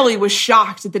 Emily was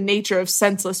shocked at the nature of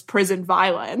senseless prison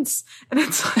violence. And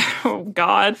it's like, oh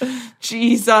God,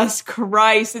 Jesus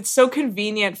Christ. It's so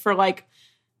convenient for like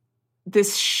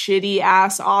this shitty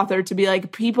ass author to be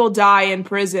like, people die in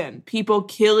prison. People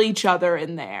kill each other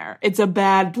in there. It's a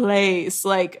bad place.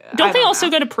 Like, don't they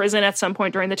also go to prison at some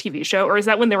point during the TV show? Or is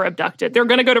that when they were abducted? They're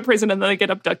going to go to prison and then they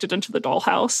get abducted into the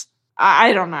dollhouse.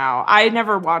 I don't know. I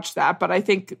never watched that, but I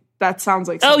think that sounds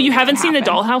like something. Oh, you haven't seen the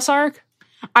Dollhouse arc?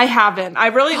 I haven't.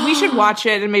 We should watch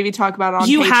it and maybe talk about it on Patreon.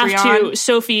 You have to,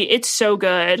 Sophie. It's so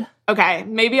good. Okay.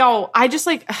 Maybe I just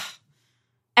like,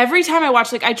 every time I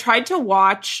watch, like, I tried to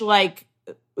watch like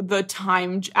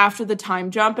after the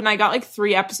time jump, and I got like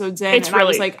 3 episodes in, I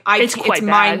was like, it's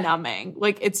mind numbing.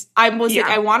 Like, like,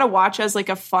 I want to watch as like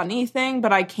a funny thing,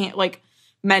 but I can't, like,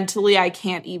 mentally, I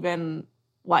can't even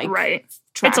like,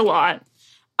 track it's a lot.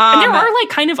 And there are like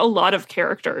kind of a lot of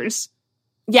characters.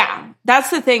 Yeah, that's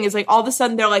the thing is like all of a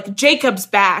sudden they're like, Jacob's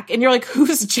back. And you're like,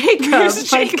 who's Jacob? Who's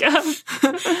Jacob?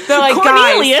 They're like,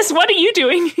 Cornelius, guys, what are you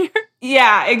doing here?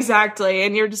 Yeah, exactly.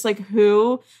 And you're just like,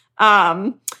 who?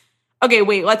 Okay,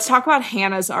 wait, let's talk about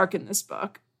Hannah's arc in this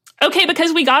book. Okay,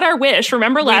 because we got our wish.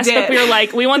 Remember last book we were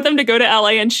like, we want them to go to LA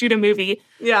and shoot a movie.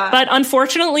 Yeah. But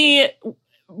unfortunately,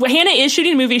 Hannah is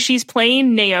shooting a movie. She's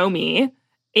playing Naomi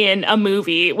in a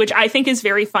movie, which I think is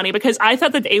very funny because I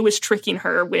thought that they was tricking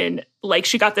her when like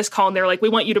she got this call and they're like, we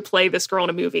want you to play this girl in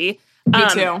a movie. Me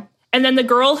too. And then the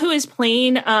girl who is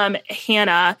playing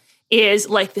Hannah is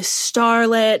like this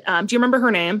starlet. Do you remember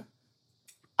her name?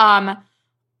 It's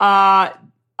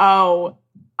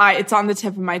on the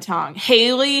tip of my tongue.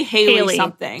 Haley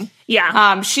something.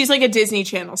 Yeah. She's like a Disney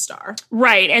Channel star.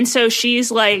 Right. And so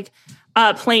she's like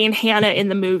playing Hannah in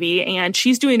the movie, and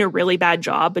she's doing a really bad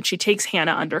job, but she takes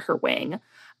Hannah under her wing.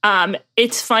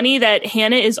 It's funny that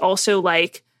Hannah is also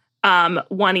like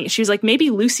wanting, she was like, maybe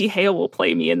Lucy Hale will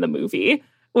play me in the movie,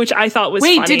 which I thought was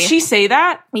funny. Wait, did she say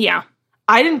that? Yeah.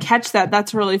 I didn't catch that.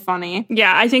 That's really funny.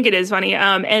 Yeah, I think it is funny.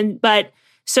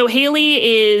 So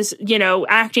Haley is,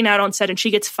 acting out on set and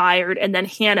she gets fired, and then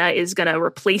Hannah is going to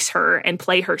replace her and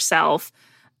play herself.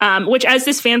 Which, as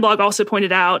this fan blog also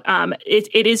pointed out,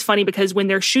 it is funny because when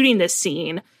they're shooting this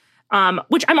scene,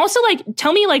 which I'm also like,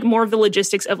 tell me like more of the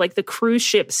logistics of like the cruise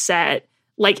ship set,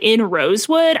 like in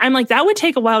Rosewood. I'm like, that would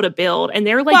take a while to build, and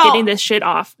they're like getting this shit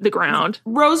off the ground.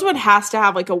 Rosewood has to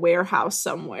have like a warehouse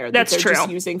somewhere that That's they're true. just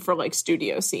using for like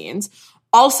studio scenes.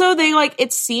 Also, they like,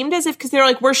 it seemed as if, because they're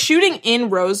like, we're shooting in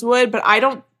Rosewood, but I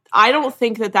don't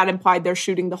think that implied they're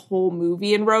shooting the whole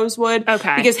movie in Rosewood.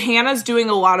 Okay. Because Hannah's doing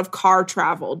a lot of car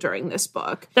travel during this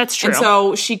book. That's true. And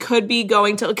so she could be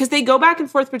going to, because they go back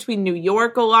and forth between New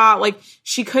York a lot. Like,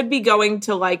 she could be going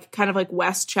to like kind of like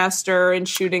Westchester and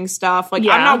shooting stuff. Like,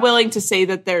 I'm not willing to say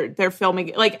that they're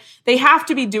filming, like, they have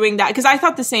to be doing that. Because I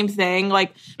thought the same thing,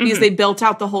 like, because they built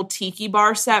out the whole tiki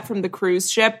bar set from the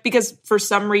cruise ship. Because for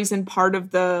some reason, part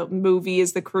of the movie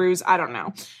is the cruise. I don't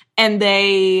know. And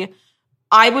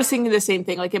I was thinking the same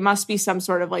thing. Like, it must be some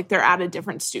sort of like they're at a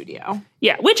different studio.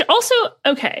 Yeah, which also,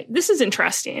 okay, this is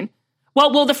interesting.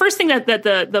 Well, the first thing that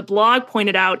the blog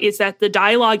pointed out is that the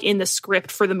dialogue in the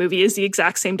script for the movie is the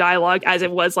exact same dialogue as it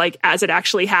was like as it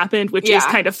actually happened, which is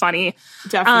kind of funny.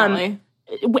 Definitely.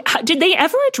 Did they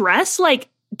ever address like,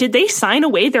 did they sign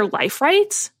away their life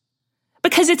rights?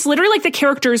 Because it's literally like the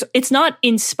characters, it's not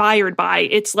inspired by,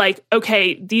 it's like,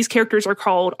 okay, these characters are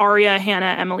called Arya,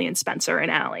 Hannah, Emily, and Spencer, and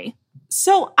Allie.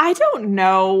 So I don't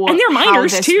know. And they're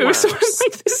minors too. Works. So it's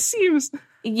like, this seems.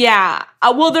 Yeah.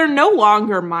 Well, they're no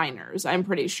longer minors, I'm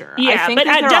pretty sure. Yeah, I think but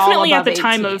definitely at the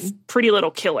time 18. of Pretty Little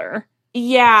Killer.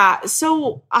 Yeah.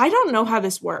 So I don't know how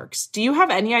this works. Do you have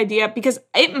any idea? Because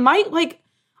it might like,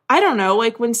 I don't know,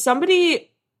 like when somebody,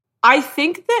 I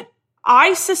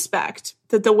suspect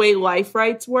that the way life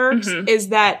rights works is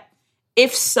that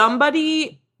if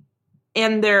somebody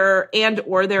and their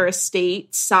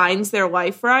estate signs their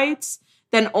life rights,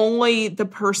 then only the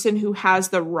person who has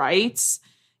the rights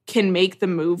can make the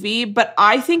movie. But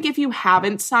I think if you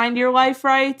haven't signed your life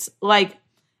rights, like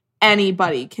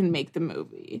anybody can make the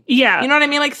movie. Yeah. You know what I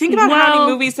mean? Like think about how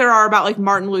many movies there are about like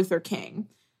Martin Luther King.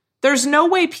 There's no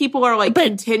way people are like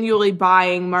continually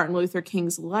buying Martin Luther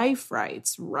King's life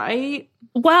rights, right?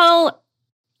 Well,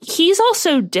 he's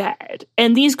also dead,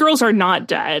 and these girls are not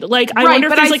dead. Like, I wonder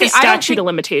if there's like a statute of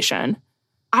limitation.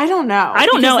 I don't know. I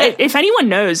don't know. If anyone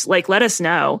knows, like, let us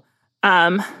know.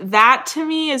 That to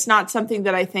me is not something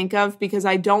that I think of because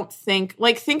I don't think,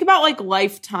 like, think about like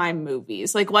Lifetime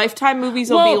movies. Like Lifetime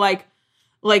movies will be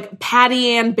like Patty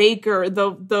Ann Baker,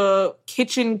 the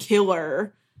kitchen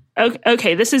killer.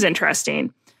 Okay, this is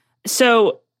interesting.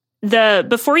 So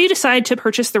before you decide to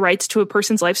purchase the rights to a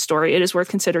person's life story, it is worth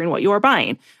considering what you are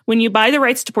buying. When you buy the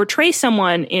rights to portray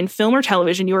someone in film or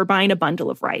television, you are buying a bundle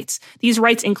of rights. These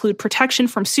rights include protection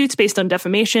from suits based on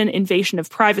defamation, invasion of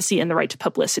privacy, and the right to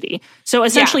publicity. So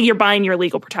essentially, you're buying your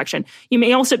legal protection. You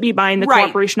may also be buying the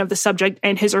cooperation of the subject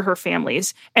and his or her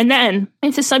families. And then,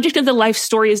 if the subject of the life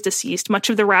story is deceased, much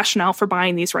of the rationale for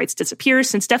buying these rights disappears,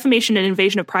 since defamation and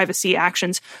invasion of privacy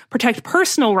actions protect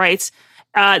personal rights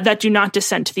that do not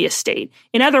descend to the estate.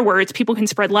 In other words, people can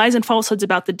spread lies and falsehoods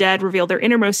about the dead, reveal their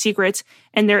innermost secrets,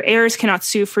 and their heirs cannot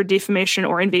sue for defamation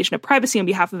or invasion of privacy on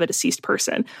behalf of a deceased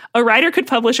person. A writer could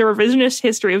publish a revisionist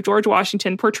history of George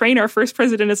Washington, portraying our first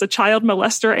president as a child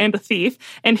molester and a thief,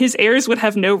 and his heirs would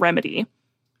have no remedy.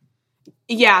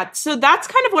 Yeah, so that's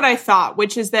kind of what I thought,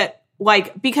 which is that,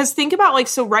 like, because think about, like,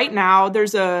 so right now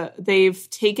they've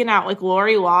taken out, like,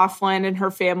 Lori Loughlin and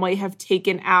her family have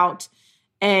taken out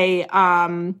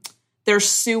they're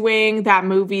suing that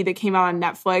movie that came out on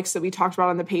Netflix that we talked about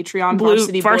on the Patreon,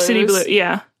 Varsity Blues.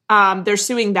 Yeah. They're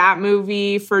suing that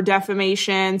movie for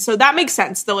defamation. So that makes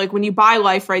sense. Though, like when you buy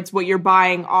life rights, what you're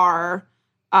buying are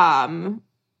your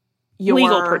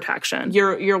legal protection.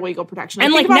 Your legal protection.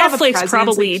 And like Netflix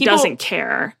probably doesn't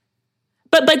care.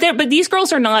 But these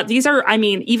girls are not, these are, I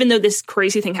mean, even though this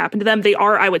crazy thing happened to them, they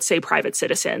are, I would say, private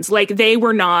citizens. Like,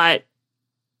 they're not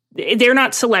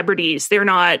celebrities. They're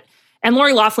not, and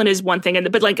Lori Loughlin is one thing,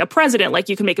 but like a president, like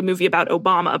you can make a movie about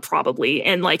Obama probably,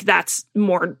 and like that's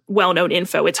more well-known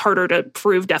info. It's harder to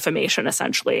prove defamation,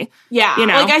 essentially. Yeah, you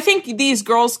know? Like I think these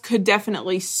girls could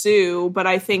definitely sue, but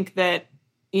I think that,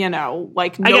 you know,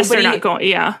 like nobody, I guess they're not going.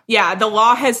 Yeah. Yeah. The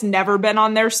law has never been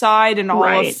on their side in all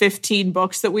of 15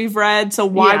 books that we've read. So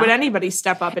why would anybody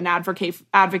step up and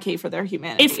advocate for their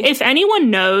humanity? If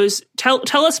anyone knows, tell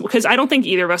us, because I don't think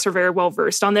either of us are very well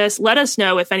versed on this. Let us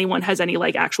know if anyone has any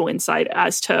like actual insight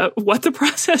as to what the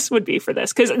process would be for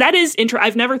this. Cause that is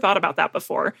I've never thought about that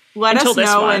before. Let us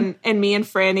know. And me and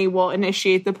Franny will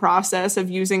initiate the process of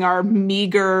using our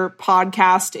meager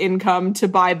podcast income to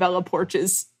buy Bella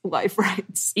Porch's life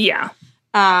rights. Yeah.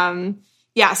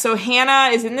 So Hannah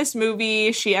is in this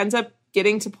movie. She ends up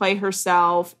getting to play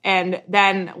herself. And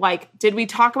then, like, did we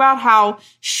talk about how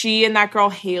she and that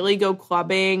girl Haley go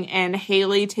clubbing and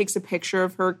Haley takes a picture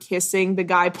of her kissing the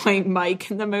guy playing Mike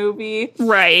in the movie?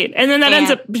 Right. And then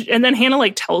and then Hannah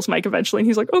like tells Mike eventually and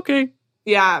he's like, okay.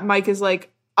 Yeah. Mike is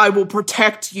like, I will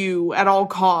protect you at all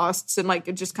costs. And like,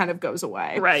 it just kind of goes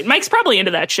away. Right. Mike's probably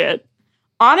into that shit.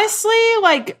 Honestly,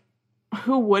 like,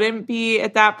 who wouldn't be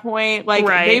at that point? Like,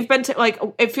 they've been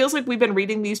it feels like we've been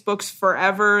reading these books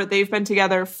forever. They've been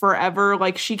together forever.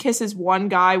 Like, she kisses one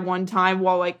guy one time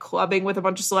while like clubbing with a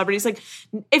bunch of celebrities. Like,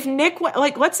 if Nick,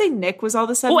 like, let's say Nick was all of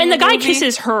a sudden, and the guy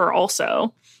kisses her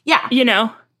also. Yeah, you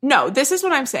know. No, this is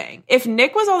what I'm saying. If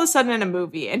Nick was all of a sudden in a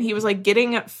movie and he was like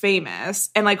getting famous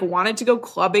and like wanted to go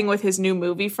clubbing with his new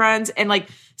movie friends and like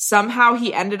somehow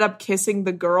he ended up kissing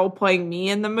the girl playing me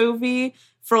in the movie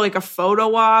for like a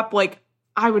photo op, like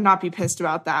I would not be pissed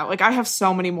about that. Like I have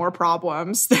so many more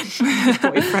problems than my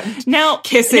boyfriend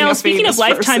kissing a speaking of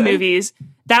Lifetime person. movies,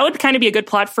 that would kind of be a good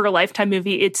plot for a Lifetime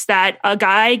movie. It's that a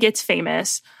guy gets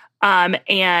famous,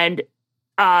 and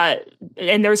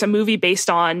there's a movie based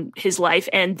on his life,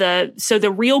 and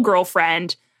the real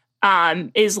girlfriend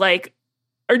is like,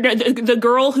 or the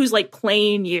girl who's like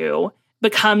playing you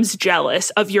becomes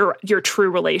jealous of your true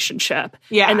relationship,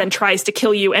 and then tries to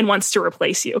kill you and wants to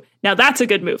replace you. Now that's a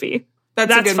good movie.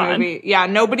 That's a good movie. Yeah,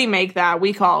 nobody make that.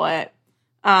 We call it.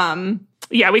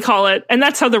 Yeah, we call it, and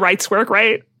that's how the rights work,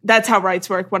 right? That's how rights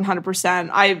work, 100%.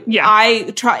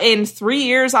 I try in 3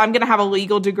 years. I'm going to have a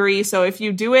legal degree. So if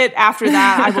you do it after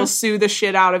that, I will sue the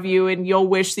shit out of you, and you'll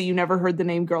wish that you never heard the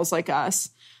name Girls Like Us.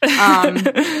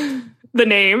 The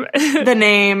name.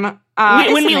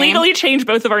 When we legally change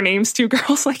both of our names to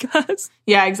Girls Like Us.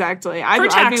 Yeah, exactly. I'd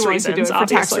be willing to do it for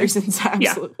tax reasons.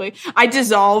 Absolutely. Yeah. I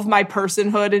dissolve my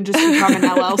personhood and just become an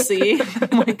LLC.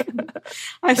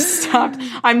 I've stopped.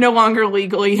 I'm no longer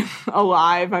legally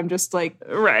alive. I'm just like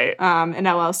an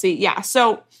LLC. Yeah.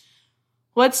 So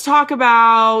let's talk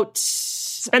about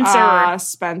Spencer.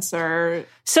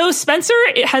 So Spencer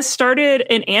has started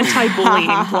an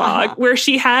anti-bullying blog where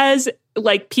she has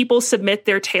like people submit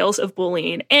their tales of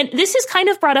bullying. And this is kind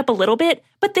of brought up a little bit,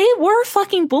 but they were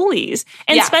fucking bullies.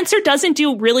 And Spencer doesn't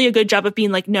do really a good job of being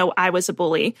like, no, I was a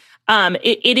bully.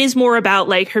 It is more about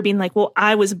like her being like, well,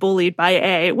 I was bullied by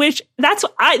A, which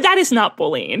that is not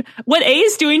bullying. What A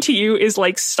is doing to you is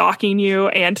like stalking you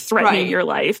and threatening your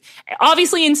life.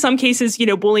 Obviously, in some cases, you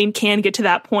know, bullying can get to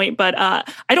that point, but I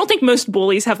don't think most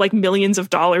bullies have like millions of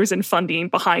dollars in funding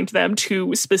behind them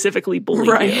to specifically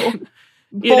bully you.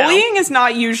 Bullying is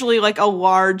not usually like a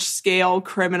large scale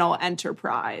criminal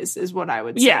enterprise, is what I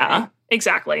would say. Yeah,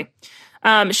 exactly.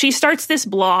 She starts this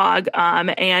blog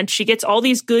and she gets all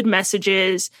these good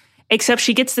messages, except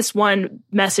she gets this one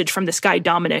message from this guy,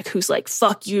 Dominic, who's like,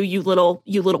 fuck you, you little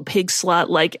pig slut.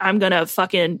 Like, I'm going to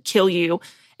fucking kill you.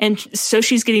 And so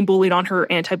she's getting bullied on her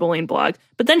anti-bullying blog.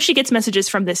 But then she gets messages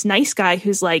from this nice guy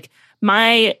who's like,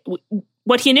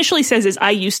 what he initially says is,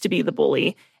 I used to be the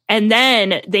bully. And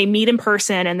then they meet in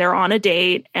person and they're on a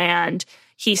date. And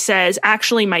he says,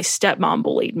 actually, my stepmom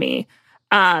bullied me.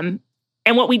 And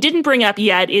what we didn't bring up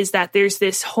yet is that there's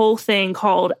this whole thing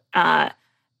called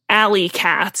Alley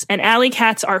Cats. And Alley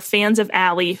Cats are fans of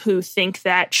Alley who think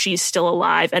that she's still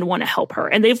alive and want to help her.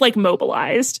 And they've like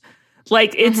mobilized.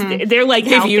 Like they're like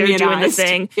out there doing the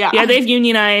thing. Yeah, they've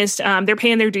unionized. They're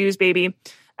paying their dues, baby.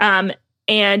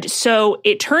 And so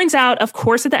it turns out, of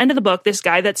course, at the end of the book, this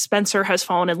guy that Spencer has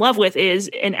fallen in love with is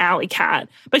an alley cat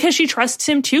because she trusts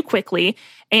him too quickly.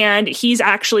 And he's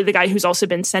actually the guy who's also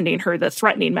been sending her the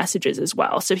threatening messages as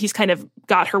well. So he's kind of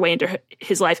got her way into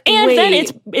his life. And then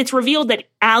it's revealed that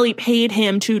Alley paid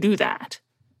him to do that.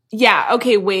 Yeah.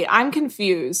 Okay. Wait, I'm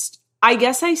confused. I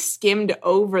guess I skimmed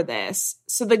over this.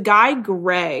 So the guy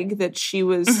Greg that she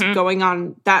was going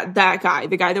on, that guy,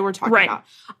 the guy that we're talking about,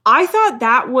 I thought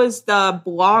that was the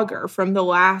blogger from the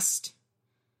last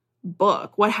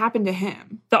book. What happened to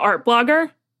him? The art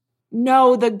blogger?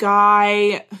 No, the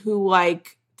guy who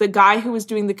was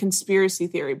doing the conspiracy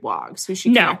theory blogs, who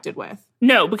she connected with.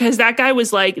 No, because that guy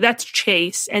was like, that's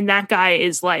Chase, and that guy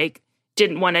is like,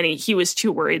 didn't want any, he was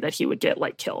too worried that he would get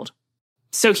like killed.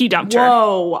 So he dumped her.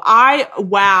 Whoa,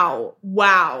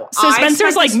 wow. So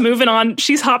Spencer's like moving on.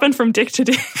 She's hopping from dick to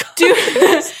dick. Dude,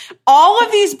 in all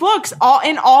of these books,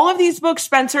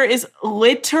 Spencer is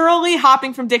literally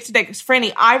hopping from dick to dick.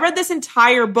 Franny, I read this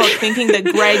entire book thinking that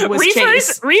Greg was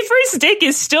Chase. Reefer's dick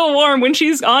is still warm when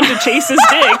she's on to Chase's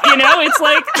dick. You know, it's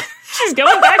like she's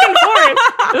going back and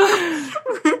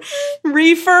forth.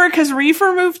 Reefer, because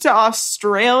Reefer moved to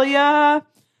Australia.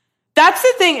 That's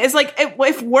the thing is like,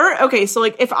 if we're okay, so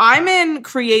like if I'm in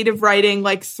creative writing,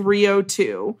 like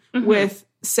 302 with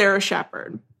Sarah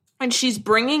Shepard, and she's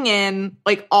bringing in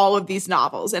like all of these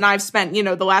novels, and I've spent,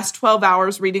 the last 12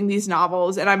 hours reading these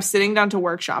novels, and I'm sitting down to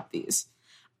workshop these.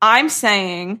 I'm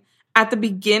saying at the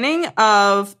beginning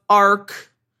of arc,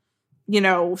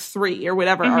 3 or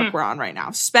whatever arc we're on right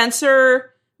now, Spencer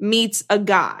meets a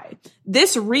guy.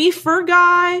 This Reefer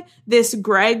guy, this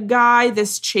Greg guy,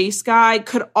 this Chase guy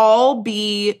could all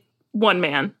be one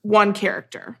man, one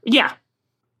character. Yeah.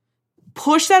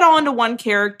 Push that all into one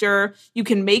character. You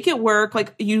can make it work.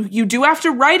 Like you do have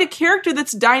to write a character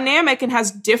that's dynamic and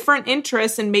has different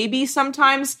interests, and maybe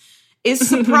sometimes is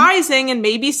surprising and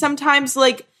maybe sometimes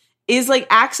like is like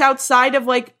acts outside of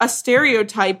like a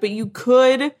stereotype, but you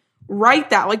could write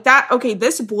that like that. Okay,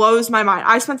 this blows my mind.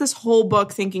 I spent this whole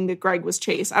book thinking that Greg was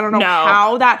Chase. I don't know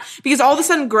how that, because all of a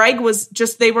sudden Greg was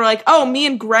just, they were like, oh, me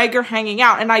and Greg are hanging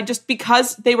out. And I just,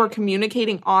 because they were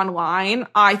communicating online,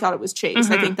 I thought it was Chase.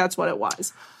 I think that's what it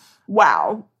was.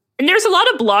 Wow. And there's a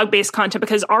lot of blog-based content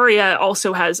because Aria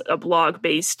also has a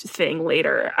blog-based thing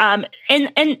later. And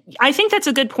I think that's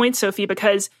a good point, Sophie,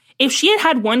 because if she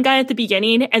had one guy at the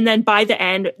beginning and then by the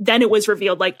end, then it was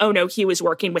revealed like, oh no, he was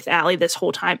working with Allie this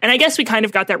whole time. And I guess we kind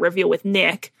of got that reveal with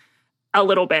Nick a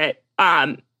little bit.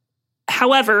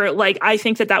 However, like, I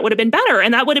think that would have been better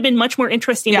and that would have been much more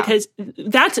interesting because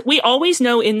we always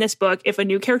know in this book, if a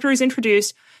new character is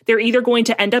introduced, they're either going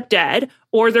to end up dead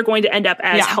or they're going to end up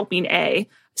as helping A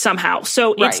somehow.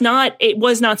 So it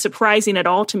was not surprising at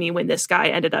all to me when this guy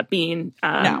ended up being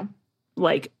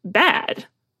like bad.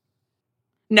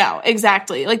 No,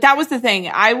 exactly. Like that was the thing.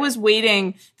 I was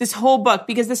waiting this whole book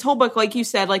because this whole book, like you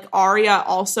said, like Aria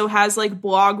also has like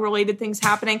blog related things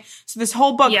happening. So this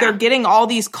whole book, they're getting all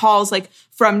these calls like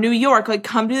from New York, like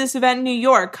come to this event in New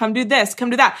York, come do this, come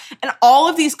do that. And all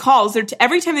of these calls,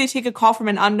 every time they take a call from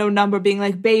an unknown number being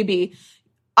like, baby,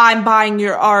 I'm buying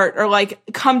your art, or like,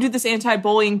 come do this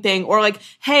anti-bullying thing, or like,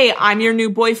 hey, I'm your new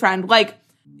boyfriend. Like,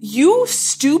 you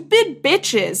stupid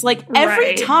bitches. Like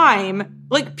every time,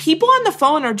 like people on the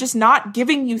phone are just not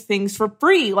giving you things for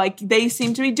free. Like they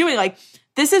seem to be doing. Like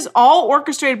this is all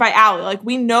orchestrated by Allie. Like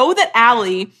we know that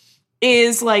Allie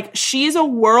is like, she's a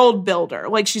world builder.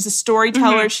 Like she's a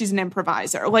storyteller. She's an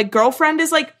improviser. Like Girlfriend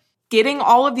is like getting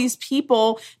all of these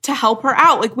people to help her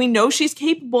out. Like we know she's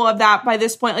capable of that by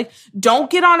this point. Like don't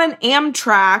get on an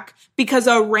Amtrak because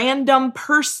a random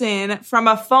person from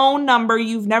a phone number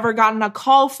you've never gotten a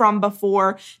call from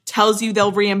before tells you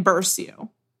they'll reimburse you.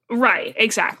 Right,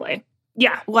 exactly.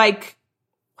 Yeah. Like,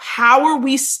 how are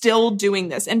we still doing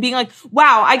this? And being like,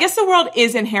 wow, I guess the world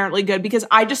is inherently good because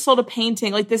I just sold a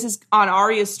painting. Like, this is on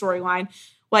Aria's storyline.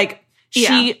 Like,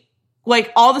 she,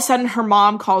 like, all of a sudden her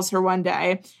mom calls her one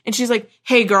day and she's like,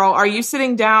 hey, girl, are you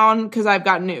sitting down? Because I've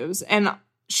got news. And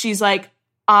she's like,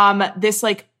 this,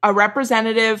 like, a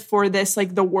representative for this,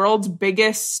 like, the world's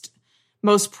biggest,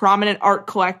 most prominent art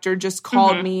collector just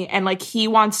called me and, like, he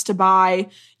wants to buy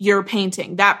your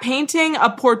painting. That painting, a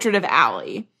portrait of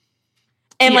Allie.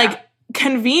 And, like,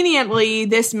 conveniently,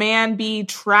 this man be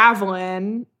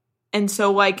traveling. And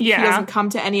so, like, he doesn't come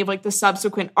to any of, like, the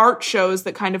subsequent art shows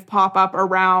that kind of pop up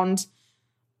around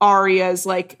Aria's,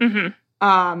 like,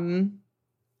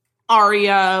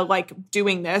 Aria, like,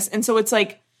 doing this. And so it's,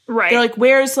 like, they're like,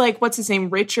 where's, like, what's his name?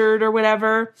 Richard or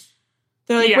whatever.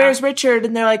 They're like, where's Richard?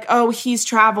 And they're like, oh, he's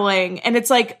traveling. And it's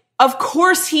like, of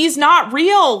course he's not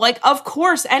real. Like, of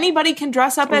course anybody can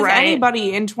dress up as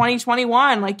anybody in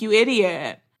 2021. Like, you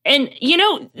idiot. And, you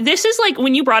know, this is like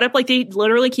when you brought up, like, they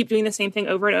literally keep doing the same thing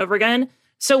over and over again.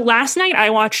 So last night I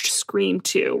watched Scream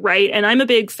 2, right? And I'm a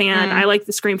big fan. I like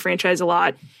the Scream franchise a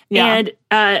lot. Yeah.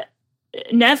 And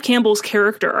Neve Campbell's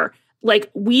character, like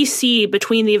we see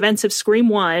between the events of Scream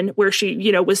 1, where she,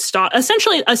 you know, was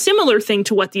essentially a similar thing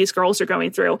to what these girls are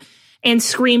going through, and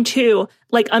Scream 2,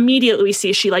 like immediately we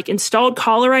see she like installed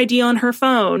caller ID on her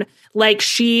phone. Like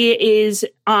she is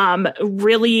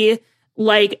really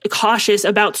like cautious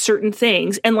about certain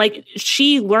things. And like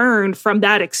she learned from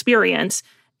that experience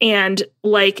and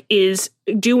like is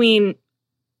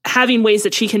having ways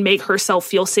that she can make herself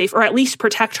feel safe, or at least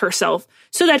protect herself,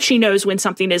 so that she knows when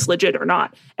something is legit or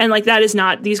not. And like that is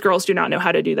not, these girls do not know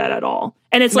how to do that at all.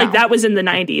 And it's like that was in the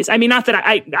 90s. I mean, not that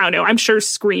I don't know. I'm sure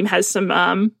Scream has some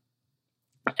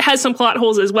plot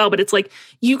holes as well, but it's like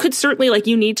you could certainly like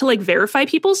you need to like verify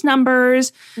people's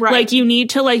numbers. Right. Like you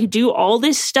need to like do all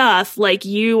this stuff. Like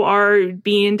you are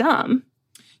being dumb.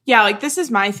 Yeah. Like this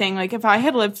is my thing. Like if I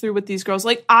had lived through what these girls,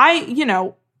 like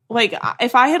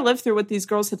if I had lived through what these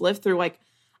girls had lived through, like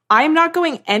I'm not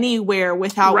going anywhere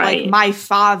without like my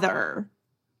father.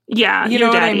 Yeah. You know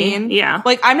what I mean? Yeah.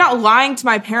 Like I'm not lying to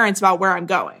my parents about where I'm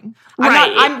going.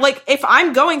 I'm like, if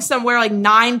I'm going somewhere, like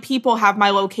 9 people have my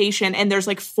location and there's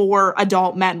like 4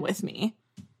 adult men with me.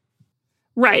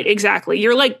 Right. Exactly.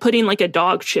 You're like putting like a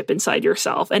dog chip inside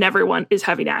yourself and everyone is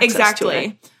having access to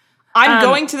it. I'm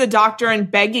going to the doctor and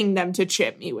begging them to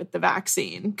chip me with the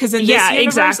vaccine. Because in this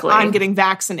universe, I'm getting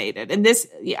vaccinated. And this,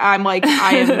 I'm like,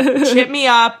 I am chip me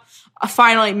up,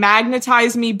 finally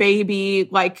magnetize me, baby,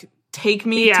 like take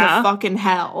me to fucking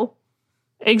hell.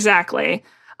 Exactly.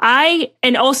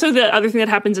 And also the other thing that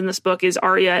happens in this book is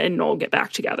Arya and Noel get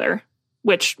back together,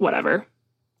 which whatever.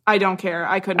 I don't care.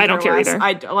 I don't care either.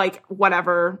 I like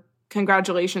whatever.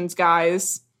 Congratulations,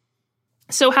 guys.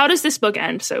 So how does this book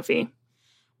end, Sophie?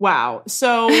 Wow.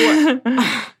 So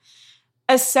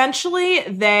essentially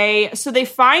they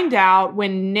find out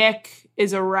when Nick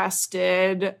is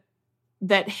arrested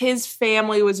that his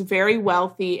family was very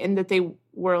wealthy and that they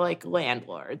were like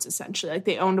landlords, essentially. Like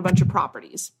they owned a bunch of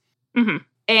properties. Mm-hmm.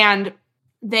 And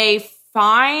they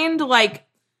find like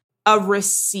a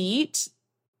receipt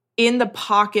in the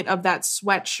pocket of that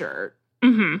sweatshirt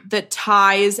that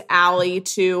ties Allie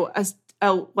to a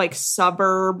like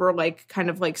suburb or like kind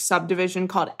of like subdivision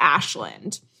called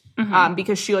Ashland,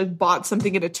 because she like bought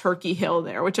something at a Turkey Hill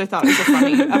there, which I thought was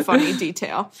a funny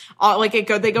detail.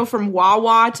 They go from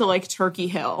Wawa to like Turkey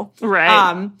Hill,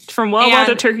 right? From Wawa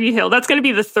to Turkey Hill. That's going to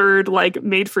be the third like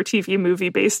made for TV movie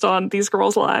based on these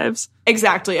girls' lives.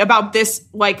 Exactly, about this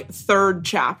like third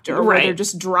chapter where they're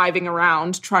just driving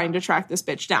around trying to track this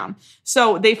bitch down.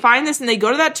 So they find this and they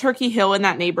go to that Turkey Hill in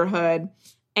that neighborhood.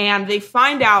 And they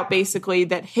find out basically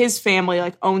that his family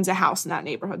like owns a house in that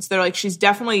neighborhood. So they're like, she's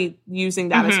definitely using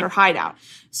that as her hideout.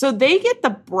 So they get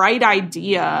the bright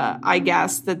idea, I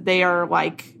guess, that they are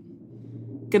like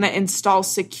going to install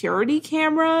security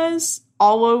cameras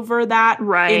all over that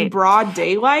in broad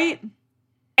daylight.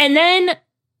 And then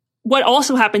what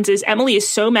also happens is Emily is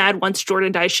so mad once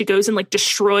Jordan dies, she goes and like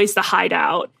destroys the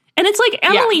hideout. And it's like,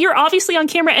 Emily, you're obviously on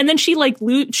camera. And then she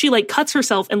cuts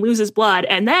herself and loses blood.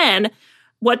 And then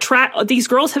these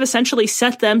girls have essentially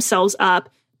set themselves up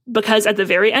because at the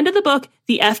very end of the book,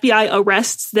 the FBI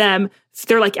arrests them.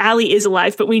 They're like, Allie is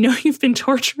alive, but we know you've been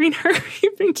torturing her.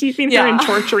 You've been keeping her and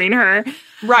torturing her.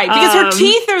 Right, because her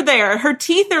teeth are there. Her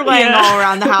teeth are laying all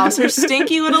around the house. Her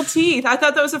stinky little teeth. I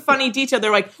thought that was a funny detail.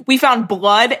 They're like, we found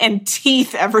blood and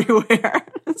teeth everywhere.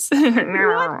 What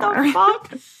the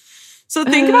fuck? So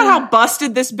think about how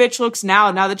busted this bitch looks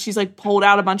now that she's like pulled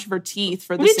out a bunch of her teeth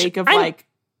for the sake of like...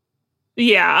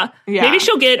 Yeah. Maybe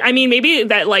she'll maybe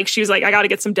that like she was like, I got to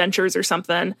get some dentures or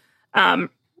something.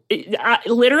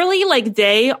 Literally, like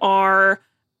they are.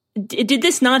 Did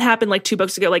this not happen like 2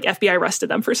 books ago? Like FBI arrested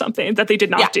them for something that they did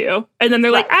not do, and then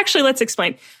they're like, actually, let's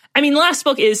explain. I mean, the last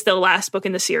book is the last book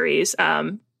in the series,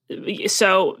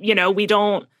 so you know we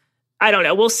don't. I don't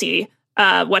know. We'll see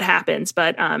what happens,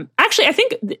 but actually, I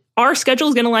think our schedule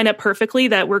is going to line up perfectly.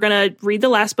 That we're going to read the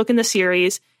last book in the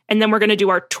series, and then we're going to do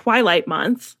our Twilight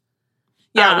month.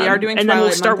 Yeah, we are doing Twilight, and then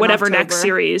we'll start whatever next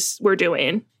series we're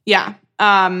doing. Yeah.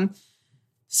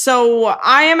 So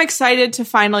I am excited to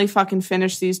finally fucking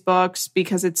finish these books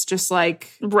because it's just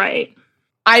like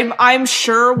I'm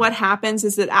sure what happens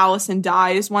is that Allison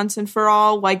dies once and for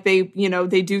all. Like they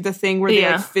do the thing where they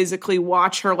like physically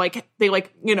watch her, like they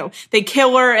like, they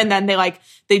kill her and then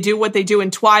they do what they do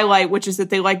in Twilight, which is that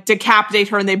they like decapitate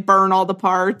her and they burn all the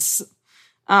parts.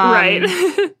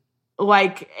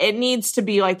 Like it needs to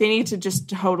be like, they need to just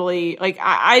totally like,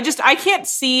 I can't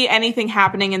see anything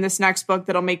happening in this next book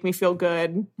that'll make me feel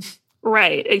good.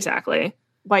 Right. Exactly.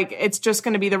 Like it's just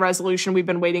going to be the resolution we've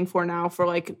been waiting for now for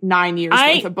like 9 years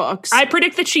worth of books. I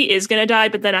predict that she is going to die,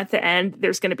 but then at the end,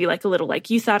 there's going to be like a little like,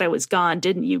 you thought I was gone,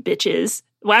 didn't you, bitches?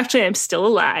 Well, actually, I'm still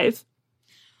alive.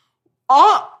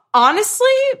 Honestly,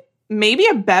 maybe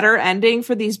a better ending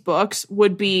for these books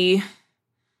would be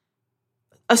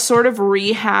a sort of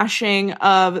rehashing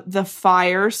of the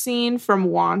fire scene from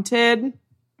Wanted,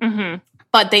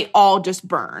 but they all just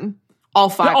burn. All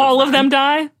 5 All of them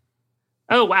die?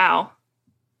 Oh, wow.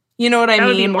 You know what I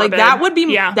mean? Like that would be,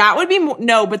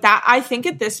 no, but that, I think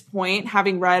at this point,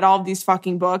 having read all of these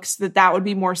fucking books, that would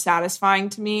be more satisfying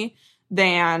to me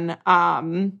than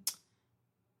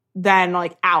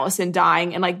like Allison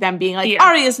dying and like them being like,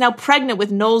 Arya is now pregnant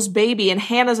with Noel's baby and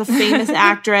Hannah's a famous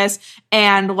actress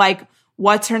and like,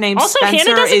 what's her name? Also, Spencer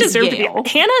Hannah doesn't is deserve Yale. to be.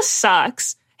 Hannah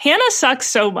sucks. Hannah sucks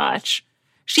so much.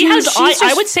 She Dude, has,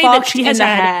 I would say that she has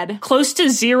had close to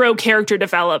 0 character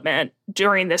development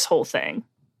during this whole thing.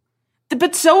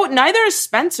 But so neither is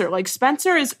Spencer. Like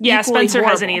Spencer is Spencer horrible.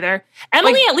 hasn't either.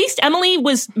 Emily, like, at least Emily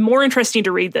was more interesting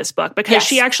to read this book because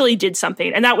she actually did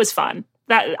something, and that was fun.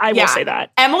 That I will say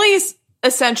that Emily's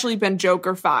essentially been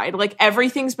Joker-fied. Like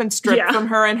everything's been stripped from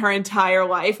her in her entire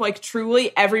life. Like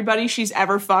truly, everybody she's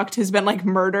ever fucked has been like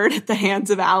murdered at the hands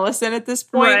of Allison at this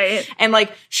point. Right. And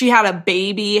like she had a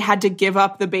baby, had to give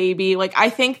up the baby. Like I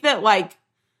think that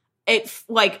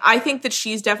I think that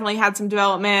she's definitely had some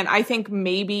development. I think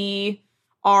maybe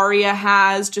Arya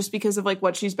has, just because of like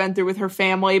what she's been through with her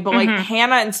family. But like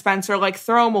Hannah and Spencer, like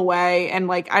throw them away, and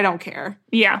like I don't care.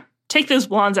 Yeah, take those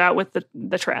blondes out with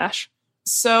the trash.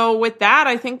 So with that,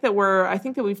 I think that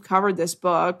we've covered this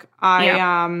book.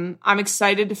 I'm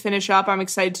excited to finish up. I'm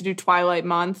excited to do Twilight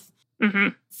Month.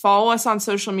 Follow us on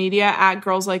social media at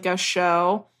Girls Like Us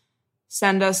Show.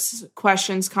 Send us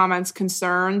questions, comments,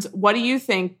 concerns. What do you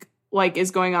think like is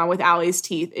going on with Allie's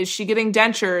teeth? Is she getting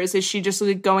dentures? Is she just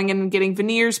like going in and getting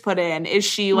veneers put in? Is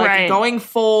she like going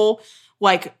full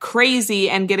like crazy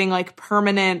and getting like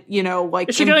permanent, you know, like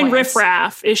is she implants? doing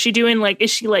riffraff? Is she doing like, is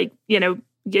she like, you know,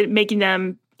 making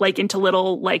them like into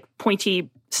little like pointy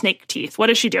snake teeth? What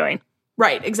is she doing?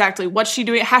 Right, exactly. What's she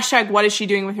doing? # what is she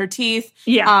doing with her teeth?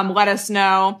 Yeah. Let us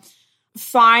know.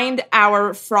 Find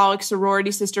our Frolic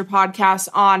Sorority Sister podcast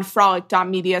on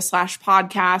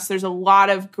frolic.media/podcast. There's a lot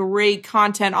of great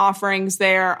content offerings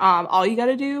there. All you got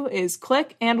to do is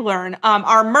click and learn.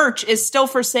 Our merch is still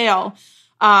for sale.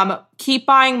 Keep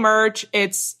buying merch.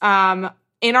 It's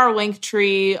in our link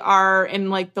tree, in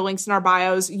like the links in our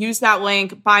bios. Use that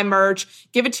link, buy merch,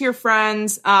 give it to your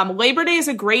friends. Labor Day is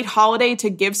a great holiday to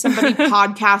give somebody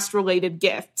podcast related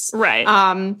gifts.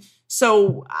 Right.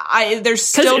 So there's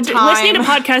still time. Listening to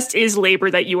podcasts is labor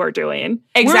that you are doing.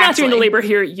 Exactly. We're not doing the labor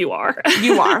here. You are.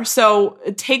 You are. So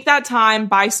take that time,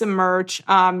 buy some merch,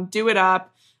 do it up.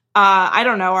 I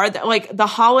don't know. The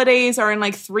holidays are in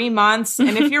like 3 months.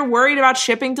 And if you're worried about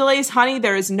shipping delays, honey,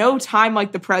 there is no time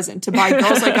like the present to buy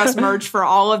Girls Like Us merch for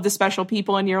all of the special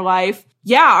people in your life.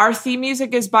 Yeah, our theme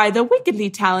music is by the wickedly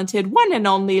talented one and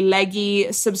only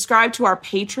Leggy. Subscribe to our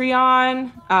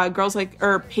Patreon,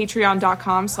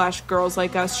 patreon.com/Girls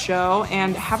Like Us Show,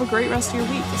 and have a great rest of your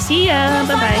week. See ya.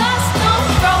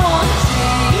 Bye-bye.